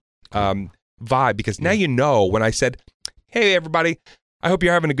different vibe. Because now you know when I said, hey, everybody, I hope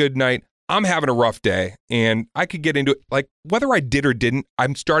you're having a good night. I'm having a rough day, and I could get into it. Like, whether I did or didn't,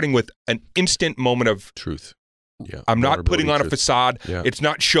 I'm starting with an instant moment of truth. Yeah, I'm not putting on a facade. Yeah. It's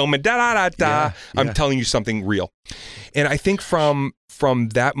not showman, da-da-da-da. Yeah. I'm telling you something real. And I think from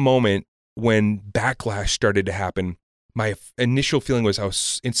that moment when backlash started to happen, my initial feeling was I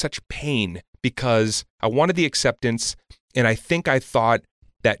was in such pain because I wanted the acceptance, and I think I thought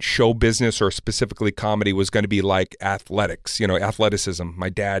that show business, or specifically comedy, was going to be like athletics, athleticism. My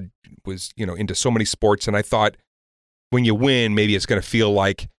dad was, into so many sports, and I thought when you win, maybe it's going to feel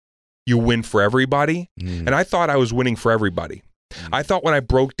like you win for everybody. And I thought I was winning for everybody. I thought when I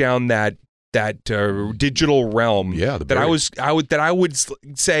broke down that digital realm, that I would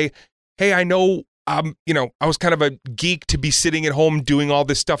say, hey, I know, I was kind of a geek to be sitting at home doing all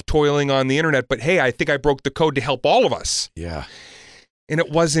this stuff, toiling on the internet, but hey, I think I broke the code to help all of us. Yeah. And it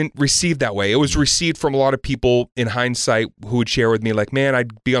wasn't received that way. It was received from a lot of people in hindsight who would share with me, like, man,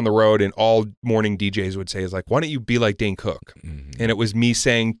 I'd be on the road and all morning DJs would say, is like, why don't you be like Dane Cook? And it was me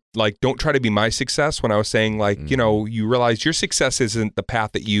saying, like, don't try to be my success, when I was saying, like, you realize your success isn't the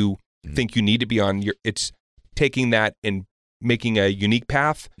path that you think you need to be on. It's taking that and making a unique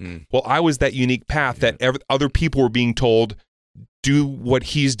path. Well, I was that unique path that other people were being told, do what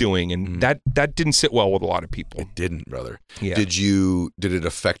he's doing, and that didn't sit well with a lot of people. It didn't, brother. Yeah. Did it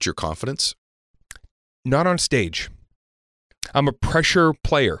affect your confidence? Not on stage. I'm a pressure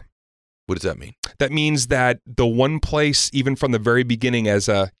player. What does that mean? That means that the one place, even from the very beginning, as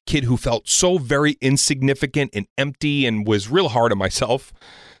a kid who felt so very insignificant and empty and was real hard on myself,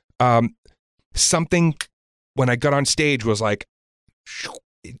 something when I got on stage was like,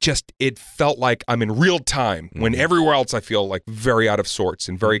 it felt like I'm in real time, when everywhere else I feel like very out of sorts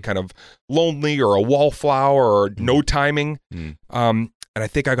and very kind of lonely, or a wallflower, or no timing. And I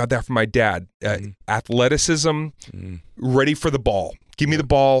think I got that from my dad. Athleticism, ready for the ball. Give me the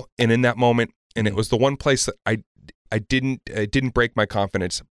ball. And in that moment, and it was the one place that it didn't break my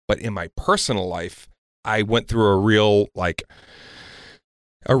confidence. But in my personal life, I went through a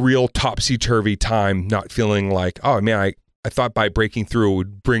real topsy-turvy time, not feeling like, oh man, I thought by breaking through it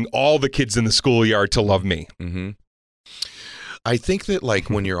would bring all the kids in the schoolyard to love me. I think that, like,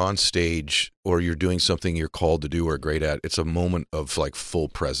 when you're on stage or you're doing something you're called to do or great at, it's a moment of like full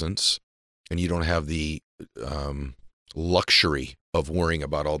presence, and you don't have the luxury of worrying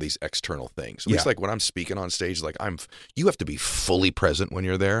about all these external things. At least like when I'm speaking on stage, like you have to be fully present when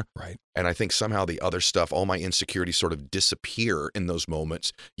you're there. Right. And I think somehow the other stuff, all my insecurities sort of disappear in those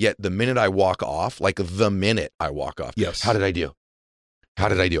moments. Yet the minute I walk off, yes. How did I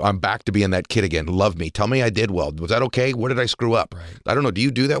do? I'm back to being that kid again. Love me. Tell me I did well. Was that okay? Where did I screw up? Right. I don't know. Do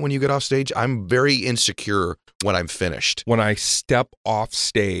you do that when you get off stage? I'm very insecure when I'm finished. When I step off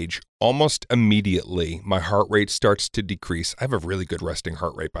stage, almost immediately, my heart rate starts to decrease. I have a really good resting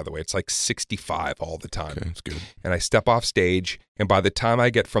heart rate, by the way. It's like 65 all the time. Okay, that's good. And I step off stage, and by the time I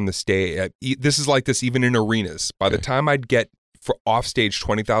get from the stage, this is like this even in arenas. By the time I'd get off stage,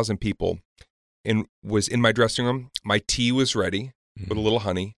 20,000 people, and was in my dressing room, my tea was ready with a little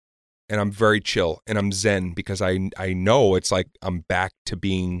honey, and I'm very chill, and I'm zen, because I know it's like I'm back to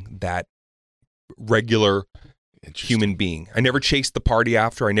being that regular human being. I never chased the party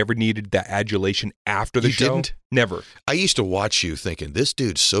after. I never needed that adulation after the show. Didn't? Never. I used to watch you thinking, this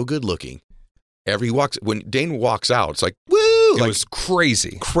dude's so good looking. When Dane walks out, it's like, woo! It was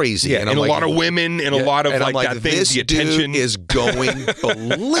crazy. Crazy. Yeah, and a lot of women and a lot of like that thing, this the attention. Dude is going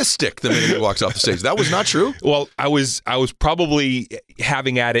ballistic the minute he walks off the stage. That was not true? Well, I was probably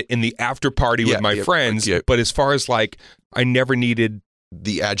having at it in the after party with my friends, but as far as like, I never needed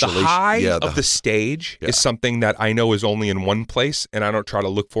the adulation. The high of the stage is something that I know is only in one place, and I don't try to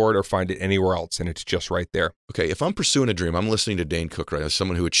look for it or find it anywhere else, and it's just right there. Okay, if I'm pursuing a dream, I'm listening to Dane Cook right now,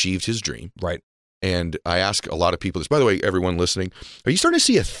 someone who achieved his dream. Right. And I ask a lot of people this. By the way, everyone listening, are you starting to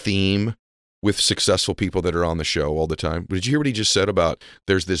see a theme with successful people that are on the show all the time? Did you hear what he just said about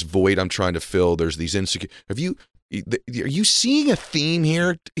there's this void I'm trying to fill, there's these are you seeing a theme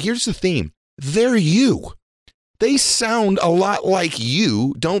here? Here's the theme. They're you. They sound a lot like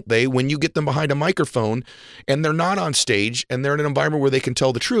you, don't they, when you get them behind a microphone and they're not on stage and they're in an environment where they can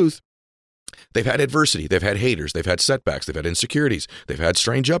tell the truth. They've had adversity. They've had haters. They've had setbacks. They've had insecurities. They've had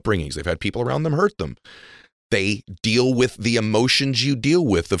strange upbringings. They've had people around them hurt them. They deal with the emotions you deal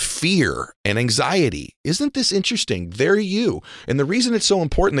with of fear and anxiety. Isn't this interesting? They're you. And the reason it's so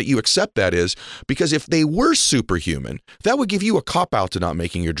important that you accept that is because if they were superhuman, that would give you a cop-out to not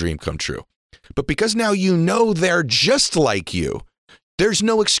making your dream come true. But because now you know they're just like you, there's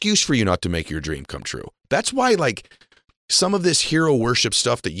no excuse for you not to make your dream come true. That's why, like, some of this hero worship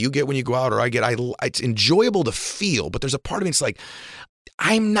stuff that you get when you go out or I get, it's enjoyable to feel, but there's a part of me that's like,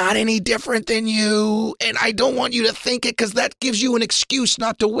 I'm not any different than you, and I don't want you to think it because that gives you an excuse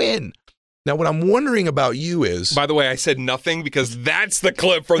not to win. Now, what I'm wondering about you is... By the way, I said nothing because that's the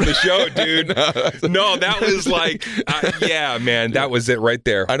clip from the show, dude. No, that was like, yeah, man, that was it right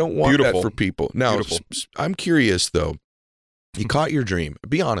there. I don't want that for people. Now, I'm curious, though. You caught your dream.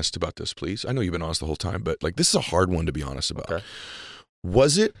 Be honest about this, please. I know you've been honest the whole time, but like this is a hard one to be honest about. Okay.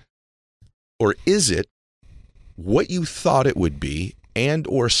 Was it or is it what you thought it would be and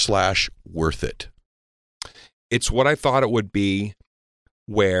or / worth it? It's what I thought it would be,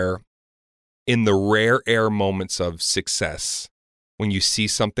 where in the rare air moments of success, when you see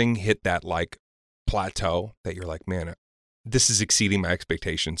something hit that like plateau that you're like, man, this is exceeding my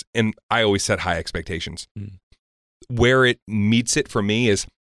expectations. And I always set high expectations. Where it meets it for me is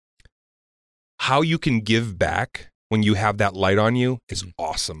how you can give back when you have that light on you is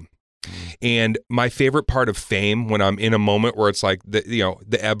awesome. And my favorite part of fame, when I'm in a moment where it's like the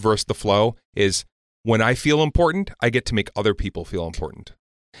ebb versus the flow, is when I feel important, I get to make other people feel important.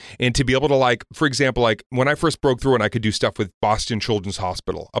 And to be able to, like, for example, like when I first broke through and I could do stuff with Boston Children's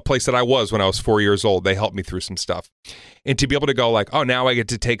Hospital, a place that I was when I was 4 years old, they helped me through some stuff. And to be able to go like, oh, now I get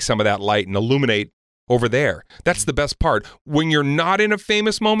to take some of that light and illuminate over there. That's the best part. When you're not in a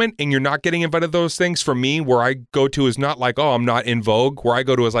famous moment and you're not getting invited to those things, for me, where I go to is not like, oh, I'm not in vogue. Where I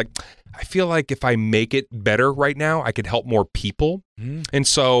go to is like, I feel like if I make it better right now, I could help more people. And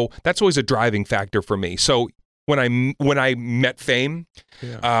so that's always a driving factor for me. So when I met fame,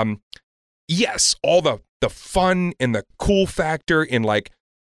 yes, all the fun and the cool factor in like,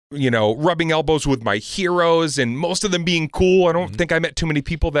 rubbing elbows with my heroes and most of them being cool. I don't think I met too many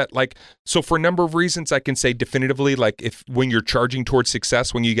people that like, so for a number of reasons, I can say definitively, like when you're charging towards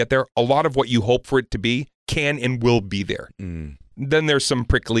success, when you get there, a lot of what you hope for it to be can and will be there. Then there's some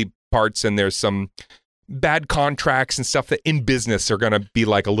prickly parts and there's some bad contracts and stuff that in business are going to be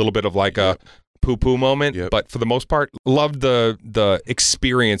like a little bit of like a poo-poo moment. But for the most part, loved the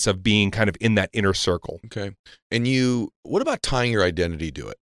experience of being kind of in that inner circle. Okay. And what about tying your identity to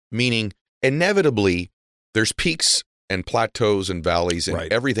it? Meaning, inevitably, there's peaks and plateaus and valleys and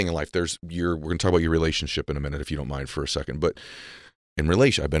everything in life. We're going to talk about your relationship in a minute, if you don't mind for a second. But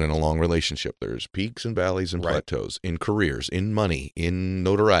I've been in a long relationship. There's peaks and valleys and plateaus in careers, in money, in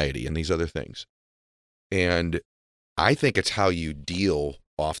notoriety, and these other things. And I think it's how you deal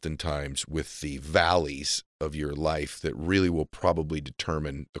oftentimes with the valleys of your life that really will probably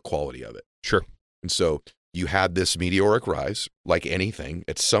determine the quality of it. Sure. And so you had this meteoric rise, like anything.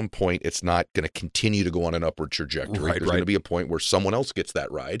 At some point, it's not going to continue to go on an upward trajectory. There's going to be a point where someone else gets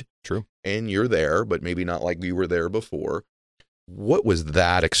that ride. True. And you're there, but maybe not like you were there before. What was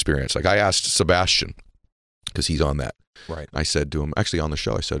that experience? Like I asked Sebastian, because he's on that. Right. I said to him, actually on the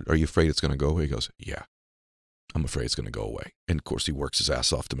show, I said, are you afraid it's going to go away? He goes, yeah, I'm afraid it's going to go away. And of course, he works his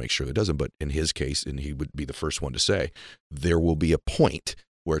ass off to make sure it doesn't. But in his case, and he would be the first one to say, there will be a point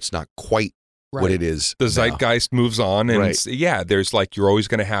where it's not quite what it is. The zeitgeist moves on. And there's like, you're always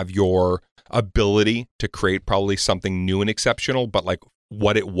going to have your ability to create probably something new and exceptional, but like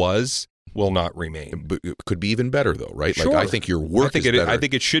what it was will not remain. But it could be even better though, right? Sure. Like I think your work is better. I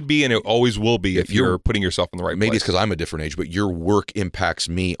think it should be, and it always will be if you're putting yourself in the right place. Maybe it's because I'm a different age, but your work impacts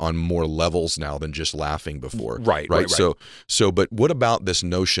me on more levels now than just laughing before. Right. So, but what about this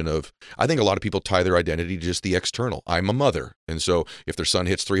notion of, I think a lot of people tie their identity to just the external. I'm a mother. And so if their son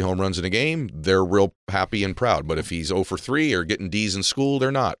hits 3 home runs in a game, they're real happy and proud. But if he's 0 for 3 or getting D's in school,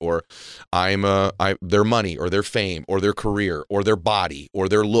 they're not. Or their money or their fame or their career or their body or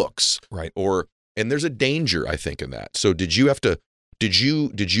their looks. Right. And there's a danger, I think, in that. So did you have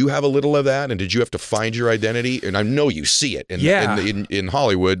a little of that, and did you have to find your identity? And I know you see it in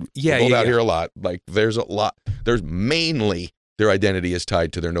Hollywood. Out here a lot. Like there's mainly their identity is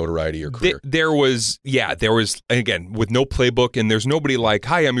tied to their notoriety or career. There was, again, with no playbook, and there's nobody like,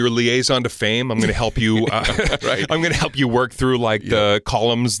 hi, I'm your liaison to fame. I'm going to help you. I'm going to help you work through like the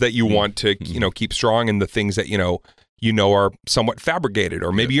columns that you want to, keep strong, and the things that are somewhat fabricated,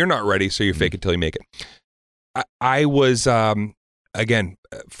 or maybe you're not ready, so you fake it till you make it. I was, again,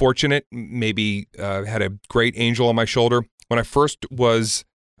 fortunate, maybe had a great angel on my shoulder. When I first was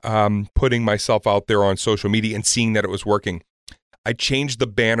putting myself out there on social media and seeing that it was working, I changed the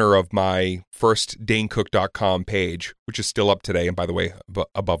banner of my first DaneCook.com page, which is still up today. And by the way,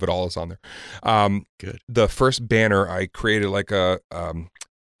 above it all is on there. Good. The first banner, I created like a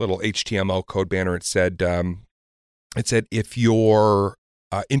little HTML code banner. It said, if you're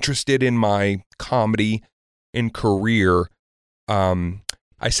interested in my comedy and career,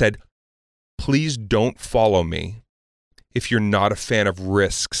 I said, please don't follow me if you're not a fan of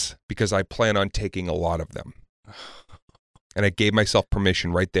risks, because I plan on taking a lot of them. And I gave myself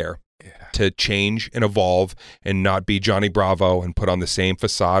permission right there to change and evolve and not be Johnny Bravo and put on the same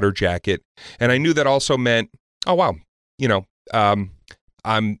facade or jacket. And I knew that also meant, oh, wow,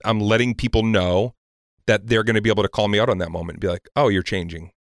 I'm letting people know that they're going to be able to call me out on that moment and be like, oh, you're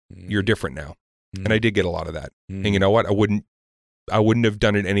changing. You're different now. And I did get a lot of that. And you know what? I wouldn't have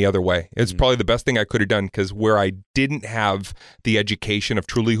done it any other way. It's probably the best thing I could have done, because where I didn't have the education of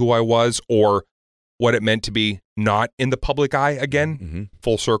truly who I was or what it meant to be not in the public eye again,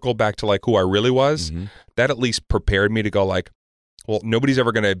 full circle back to like who I really was, that at least prepared me to go like, well, nobody's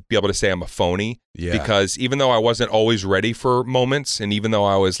ever going to be able to say I'm a phony, because even though I wasn't always ready for moments, and even though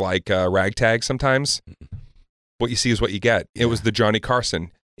I was like ragtag sometimes, what you see is what you get. It was the Johnny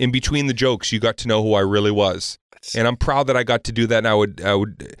Carson. In between the jokes, you got to know who I really was. And I'm proud that I got to do that. And I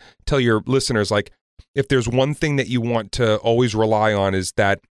would tell your listeners, like, if there's one thing that you want to always rely on, is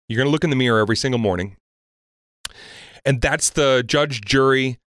that you're going to look in the mirror every single morning. And that's the judge,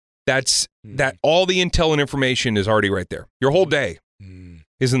 jury. That's that all the intel and information is already right there. Your whole day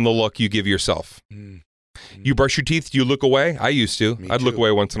is in the look you give yourself. You brush your teeth, do you look away? I used to. I'd look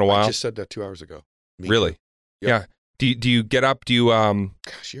away once in a while. I just said that 2 hours ago. Really? Yep. Yeah. Do you get up? Do you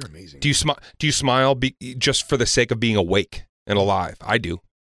Gosh, you're amazing. Do you smile just for the sake of being awake and alive? I do.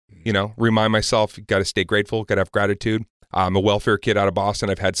 Remind myself, got to stay grateful, got to have gratitude. I'm a welfare kid out of Boston.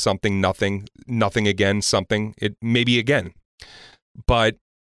 I've had something, nothing again, something, it maybe again. But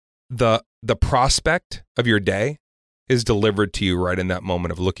the prospect of your day is delivered to you right in that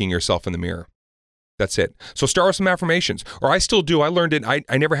moment of looking yourself in the mirror. That's it. So start with some affirmations. Or I still do. I learned it.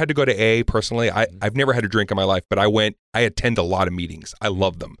 I never had to go to AA personally. I've never had a drink in my life, but I attend a lot of meetings. I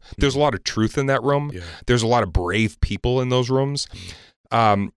love them. There's a lot of truth in that room. Yeah. There's a lot of brave people in those rooms.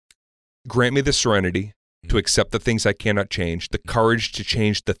 Grant me the serenity to accept the things I cannot change, the courage to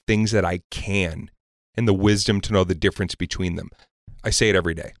change the things that I can, and the wisdom to know the difference between them. I say it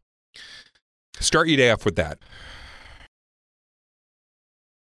every day. Start your day off with that.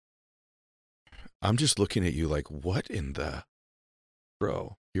 I'm just looking at you like, what in the,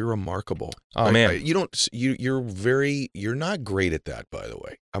 bro? You're remarkable. Oh man, you're not great at that, by the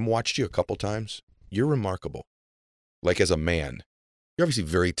way. I've watched you a couple times. You're remarkable. Like, as a man, you're obviously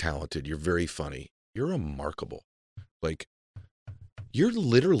very talented. You're very funny. You're remarkable. Like, you're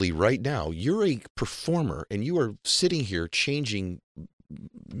literally right now, you're a performer, and you are sitting here changing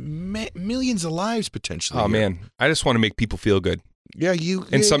millions of lives potentially. Oh man, I just want to make people feel good. Yeah,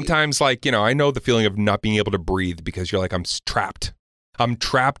 and sometimes, like, I know the feeling of not being able to breathe, because you're like, I'm trapped. I'm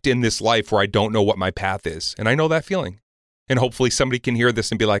trapped in this life where I don't know what my path is. And I know that feeling. And hopefully somebody can hear this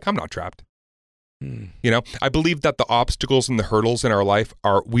and be like, I'm not trapped. I believe that the obstacles and the hurdles in our life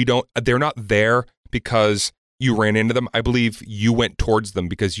they're not there because you ran into them. I believe you went towards them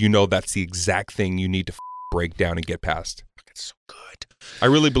because that's the exact thing you need to break down and get past. That's so good. I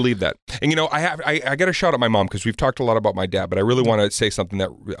really believe that. And I got to shout out my mom, because we've talked a lot about my dad, but I really want to say something,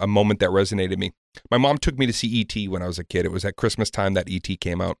 a moment that resonated me. My mom took me to see E.T. when I was a kid. It was at Christmas time that E.T.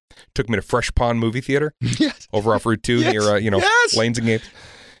 came out. Took me to Fresh Pond movie theater. Yes. Over off Route 2 near yes. Lanes and Gates.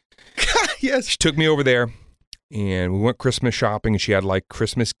 Yes. She took me over there, and we went Christmas shopping, and she had like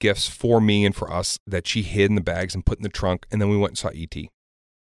Christmas gifts for me and for us that she hid in the bags and put in the trunk. And then we went and saw E.T.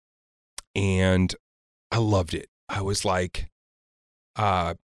 And I loved it. I was like,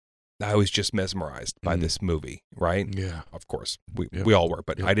 I was just mesmerized by this movie, right? Yeah. Of course, we all were,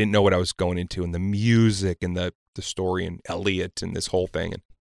 but I didn't know what I was going into, and the music and the story and Elliot and this whole thing.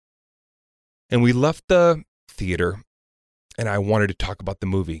 And we left the theater, and I wanted to talk about the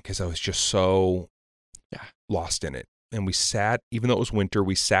movie because I was just so lost in it. And we sat, even though it was winter,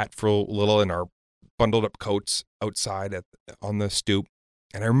 we sat for a little in our bundled up coats outside on the stoop.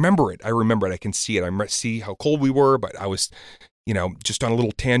 And I remember it. I can see it. I see how cold we were, but I was, just on a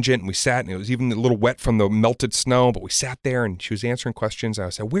little tangent, and we sat, and it was even a little wet from the melted snow, but we sat there, and she was answering questions. And I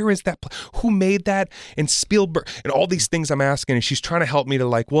said, where is that? Who made that? And Spielberg, and all these things I'm asking. And she's trying to help me to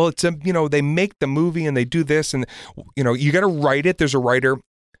like, well, it's they make the movie and they do this, and, you got to write it. There's a writer.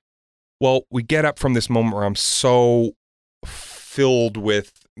 Well, we get up from this moment where I'm so filled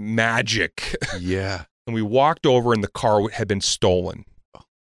with magic. Yeah. And we walked over, and the car had been stolen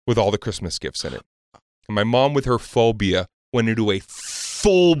with all the Christmas gifts in it. And my mom, with her phobia went into a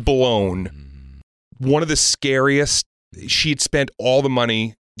full-blown, one of the scariest. She had spent all the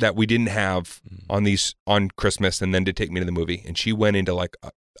money that we didn't have on Christmas, and then to take me to the movie, and she went into like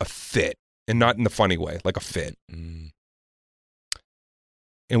a fit, and not in the funny way, like a fit. And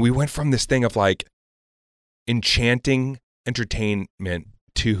we went from this thing of like enchanting entertainment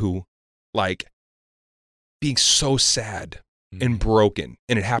to like being so sad and broken.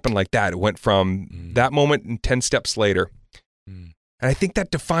 And it happened like that. It went from that moment and 10 steps later. And I think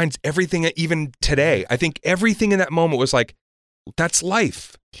that defines everything even today. I think everything in that moment was like, that's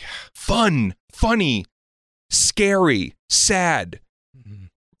life. Yeah. Fun, funny, scary, sad,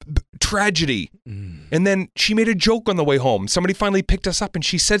 tragedy. And then she made a joke on the way home. Somebody finally picked us up and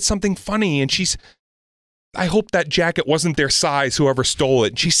she said something funny, and I hope that jacket wasn't their size, whoever stole it.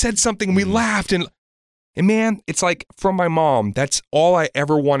 And she said something and we laughed, and man, it's like from my mom, that's all I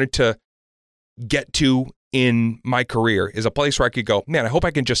ever wanted to get to in my career, is a place where I could go, man, I hope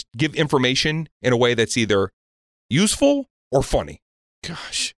I can just give information in a way that's either useful or funny.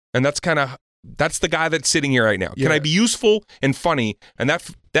 Gosh. And that's the guy that's sitting here right now. Yeah. Can I be useful and funny? And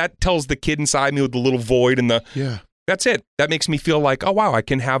that tells the kid inside me with the little void and that's it. That makes me feel like, oh wow, I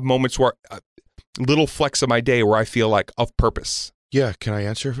can have moments where little flecks of my day where I feel like of purpose. Yeah. Can I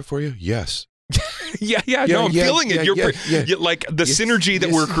answer it for you? Yes. Yeah. No, I'm feeling it. You're like the synergy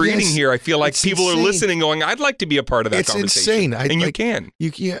that we're creating here. I feel like people are listening going, I'd like to be a part of that conversation. It's insane.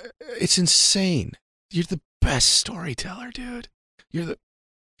 You can. It's insane. You're the best storyteller, dude.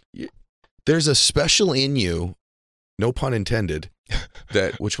 There's a special in you, no pun intended,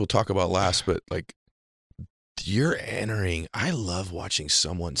 which we'll talk about last, but like you're entering. I love watching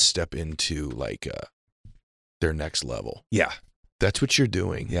someone step into like their next level. Yeah. That's what you're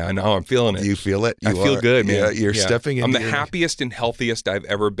doing. Yeah, I know. I'm feeling it. You feel it? I feel good, man. Yeah, you're stepping into I'm the happiest and healthiest I've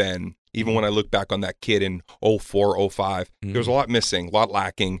ever been. Even when I look back on that kid in 04, 05, there was a lot missing, a lot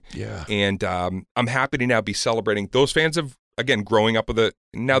lacking. Yeah. And I'm happy to now be celebrating those fans of, again, growing up with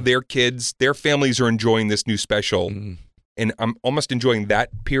now their kids, their families are enjoying this new special. And I'm almost enjoying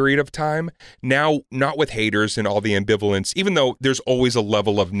that period of time. Now, not with haters and all the ambivalence, even though there's always a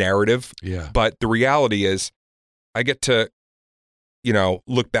level of narrative. Yeah. But the reality is I get to,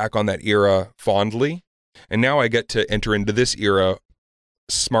 look back on that era fondly. And now I get to enter into this era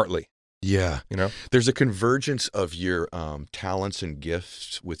smartly. Yeah. There's a convergence of your talents and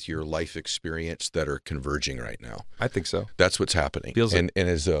gifts with your life experience that are converging right now. I think so. That's what's happening. Feels and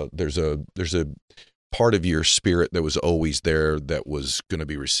there's a part of your spirit that was always there that was going to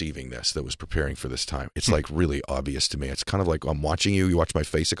be receiving this, that was preparing for this time. It's like really obvious to me. It's kind of like I'm watching you. You watch my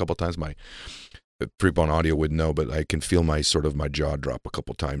face a couple of times. My people on audio wouldn't know, but I can feel my jaw drop a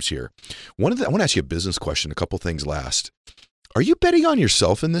couple times here. I want to ask you a business question. A couple things last. Are you betting on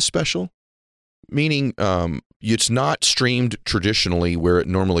yourself in this special? Meaning, it's not streamed traditionally where it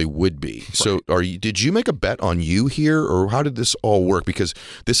normally would be. Right. So, did you make a bet on you here, or how did this all work? Because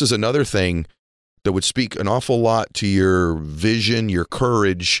this is another thing that would speak an awful lot to your vision, your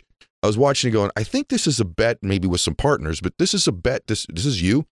courage. I was watching and going, I think this is a bet, maybe with some partners, but this is a bet. This is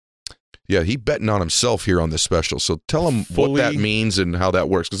you. Yeah, he betting on himself here on this special. So tell him what that means and how that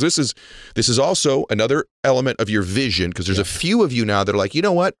works. Because this is also another element of your vision, because there's a few of you now that are like, you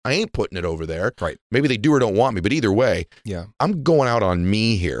know what? I ain't putting it over there. Right. Maybe they do or don't want me, but either way, I'm going out on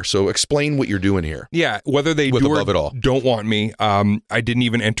me here. So explain what you're doing here. Yeah, whether they do or don't want me. I didn't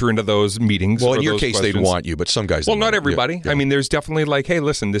even enter into those meetings. Well, in your case, they'd want you, but some guys don't. Well, not everybody. Yeah. I mean, there's definitely like, hey,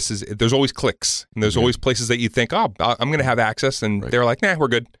 listen, there's always clicks. And there's always places that you think, oh, I'm going to have access. And they're like, nah, we're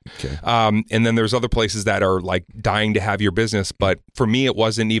good. Okay. And then there's other places that are like dying to have your business. But for me, it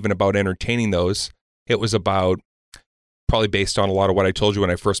wasn't even about entertaining those. It was about, probably based on a lot of what I told you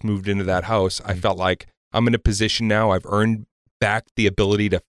when I first moved into that house, I felt like I'm in a position now, I've earned back the ability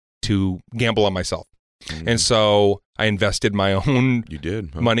to gamble on myself. And so I invested my own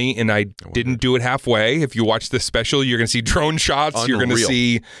money, and I didn't do it halfway. If you watch this special, you're going to see drone shots. Unreal. You're going to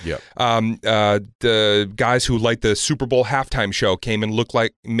see the guys who light the Super Bowl halftime show came and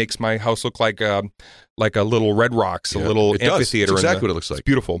makes my house look like a little Red Rocks, a little amphitheater. It's exactly what it looks like. It's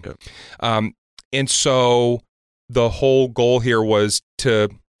beautiful. Yeah. And so the whole goal here was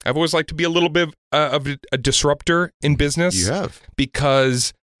I've always liked to be a little bit of a disruptor in business. You have.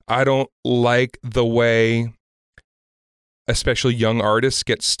 Because I don't like the way especially young artists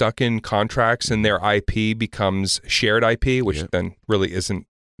get stuck in contracts and their IP becomes shared IP, which then really isn't.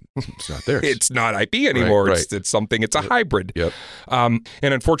 It's not theirs. It's not IP anymore. Right. It's something. It's a hybrid. Yep. And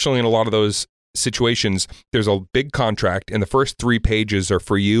unfortunately, in a lot of those situations, there's a big contract, and the first 3 pages are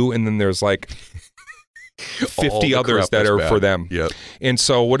for you, and then there's like 50 others that are for them. Yep. And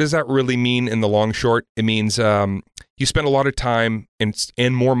so what does that really mean in the long short? It means you spend a lot of time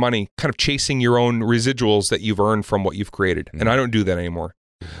and more money kind of chasing your own residuals that you've earned from what you've created. And I don't do that anymore.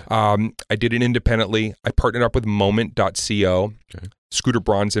 I did it independently. I partnered up with Moment.co, Scooter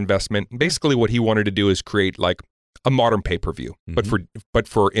Braun's investment. Basically what he wanted to do is create like a modern pay-per-view, but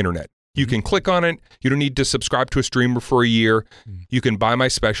for internet. You can click on it. You don't need to subscribe to a streamer for a year. You can buy my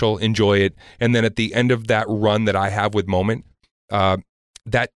special, enjoy it. And then at the end of that run that I have with Moment,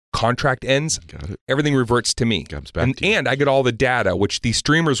 that contract ends. Got it. Everything reverts to me. Comes back to you. And I get all the data, which these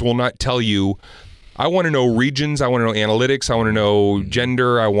streamers will not tell you. I want to know regions. I want to know analytics. I want to know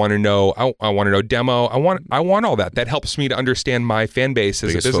gender. I want to know. I want to know demo. I want all that. That helps me to understand my fan base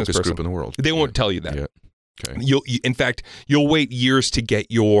as a business focus person. group in the world. They won't tell you that. Yeah. Okay. In fact, you'll wait years to get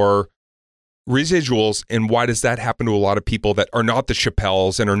your residuals. And why does that happen to a lot of people that are not the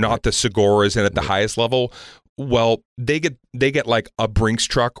Chappelles and are not the Segoras and at the highest level? Well, they get like a Brinks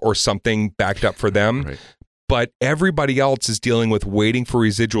truck or something backed up for them. Right. But everybody else is dealing with waiting for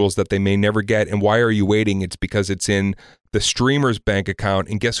residuals that they may never get. And why are you waiting? It's because it's in the streamer's bank account.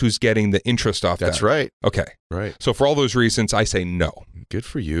 And guess who's getting the interest off that? That's right. Okay. Right. So for all those reasons, I say no. Good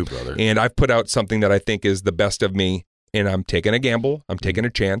for you, brother. And I've put out something that I think is the best of me. And I'm taking a gamble. I'm taking a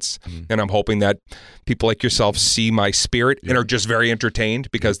chance. And I'm hoping that people like yourself see my spirit and are just very entertained,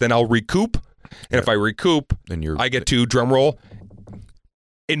 because then I'll recoup. And if I recoup, then I get to, drum roll,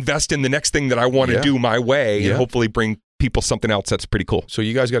 invest in the next thing that I want to do my way and hopefully bring people something else that's pretty cool. So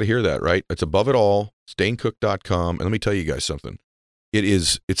you guys got to hear that, right? It's above it all. It's DaneCook.com. And let me tell you guys something.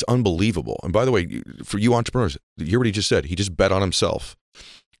 It's unbelievable. And by the way, for you entrepreneurs, you heard what he just said. He just bet on himself.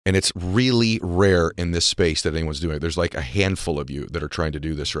 And it's really rare in this space that anyone's doing it. There's like a handful of you that are trying to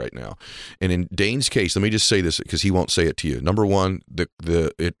do this right now. And in Dane's case, let me just say this because he won't say it to you. Number one,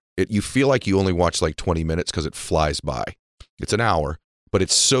 you feel like you only watch like 20 minutes because it flies by. It's an hour, but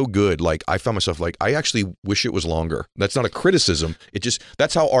it's so good. Like I found myself like, I actually wish it was longer. That's not a criticism.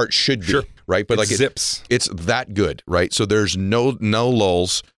 That's how art should be, right? But zips. It's that good, right? So there's no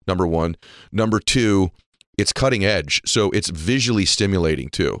lulls, number one. Number two, it's cutting edge, so it's visually stimulating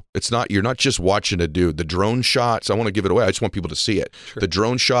too. You're not just watching a dude. The drone shots, I want to give it away. I just want people to see it. Sure. The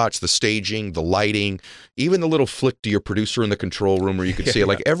drone shots, the staging, the lighting, even the little flick to your producer in the control room where you can see it.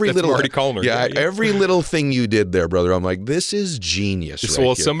 Like every little Marty Collner. Every little thing you did there, brother. I'm like, this is genius. So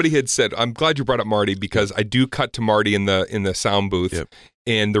right somebody had said, I'm glad you brought up Marty, because I do cut to Marty in the sound booth. Yep.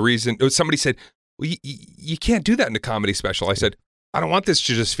 And the reason somebody said, well, you can't do that in a comedy special. I said, I don't want this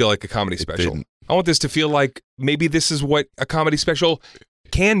to just feel like a comedy special. I want this to feel like maybe this is what a comedy special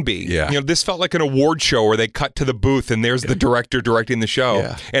can be. Yeah. This felt like an award show where they cut to the booth and there's the director directing the show.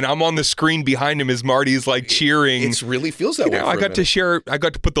 Yeah. And I'm on the screen behind him as Marty's like cheering. It really feels that way. I got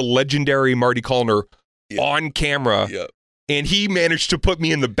to put the legendary Marty Collner on camera. Yeah. And he managed to put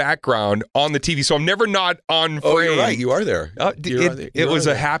me in the background on the TV, so I'm never not on frame. Oh, you're right. You are there. It was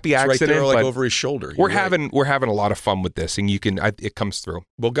a happy accident. It's right there, like over his shoulder. We're having a lot of fun with this, and it comes through.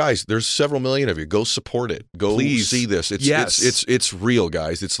 Well, guys, there's several million of you. Go support it. Go see this. It's real,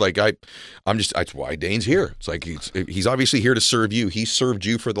 guys. It's like that's why Dane's here. It's like he's obviously here to serve you. He served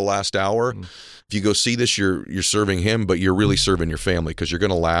you for the last hour. If you go see this, you're serving him, but you're really serving your family, because you're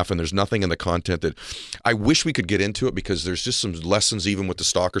going to laugh, and there's nothing in the content that I wish we could get into it, because there's just some lessons even with the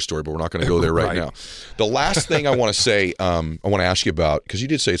stalker story, but we're not going to go there right now. The last thing I want to say, I want to ask you about, because you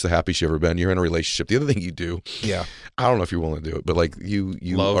did say it's the happiest you've ever been. You're in a relationship. The other thing you do, I don't know if you're willing to do it, but like you're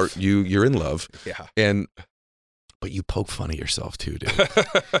in love, but you poke fun at yourself too, dude,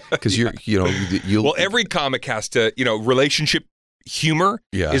 because well, every comic has to, relationship humor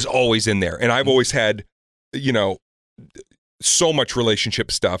is always in there, and I've always had so much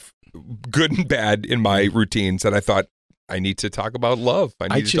relationship stuff, good and bad, in my routines, that I thought I need to talk about love. I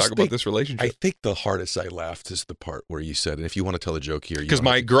need to talk about this relationship. I think the hardest I laughed is the part where you said, and if you want to tell a joke here, because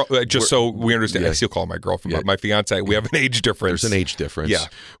my girl, just so we understand, I still call her my girlfriend, but my fiance, we have an age difference. There's an age difference. Yeah.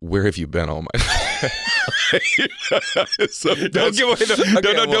 Where have you been all my Don't give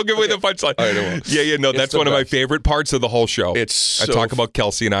away the punchline. That's one of my favorite parts of the whole show. I talk about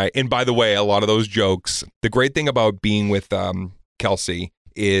Kelsey and I. And by the way, a lot of those jokes, the great thing about being with Kelsey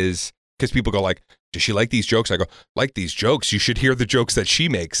is, because people go like, does she like these jokes? I go, like these jokes? You should hear the jokes that she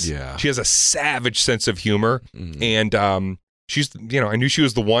makes. Yeah. She has a savage sense of humor. And she's, I knew she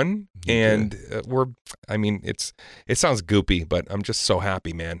was the one. And it sounds goopy, but I'm just so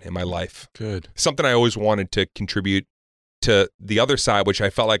happy, man, in my life. Good. Something I always wanted to contribute to the other side, which I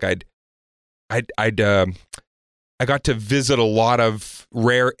felt like I'd I got to visit a lot of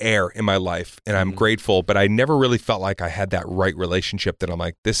rare air in my life, and I'm grateful, but I never really felt like I had that right relationship that I'm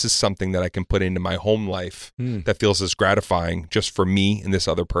like, this is something that I can put into my home life that feels as gratifying just for me and this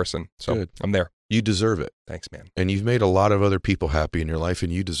other person. So Good. I'm there. You deserve it. Thanks, man. And you've made a lot of other people happy in your life,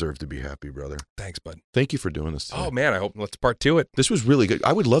 and you deserve to be happy, brother. Thanks, bud. Thank you for doing this today. Oh, man, I hope let's part 2 it. This was really good.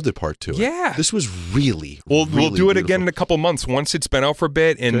 I would love to part 2 it. Yeah. This was really, We'll really do it beautiful. again in a couple months once it's been out for a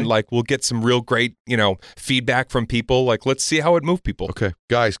bit, and Okay. like we'll get some real great, feedback from people. Like, let's see how it moved people. Okay.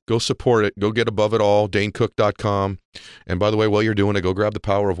 Guys, go support it. Go get Above It All, DaneCook.com. And by the way, while you're doing it, go grab The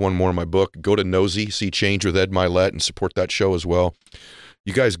Power of One More in my book. Go to Nosy, See Change with Ed Milet, and support that show as well.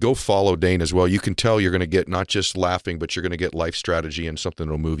 You guys go follow Dane as well. You can tell you're going to get not just laughing, but you're going to get life strategy and something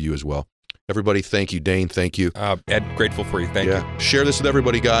that'll move you as well. Everybody, thank you. Dane, thank you. Ed, grateful for you. Thank you. Share this with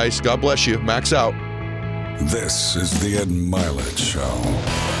everybody, guys. God bless you. Max out. This is the Ed Milet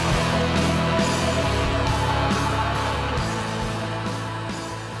Show.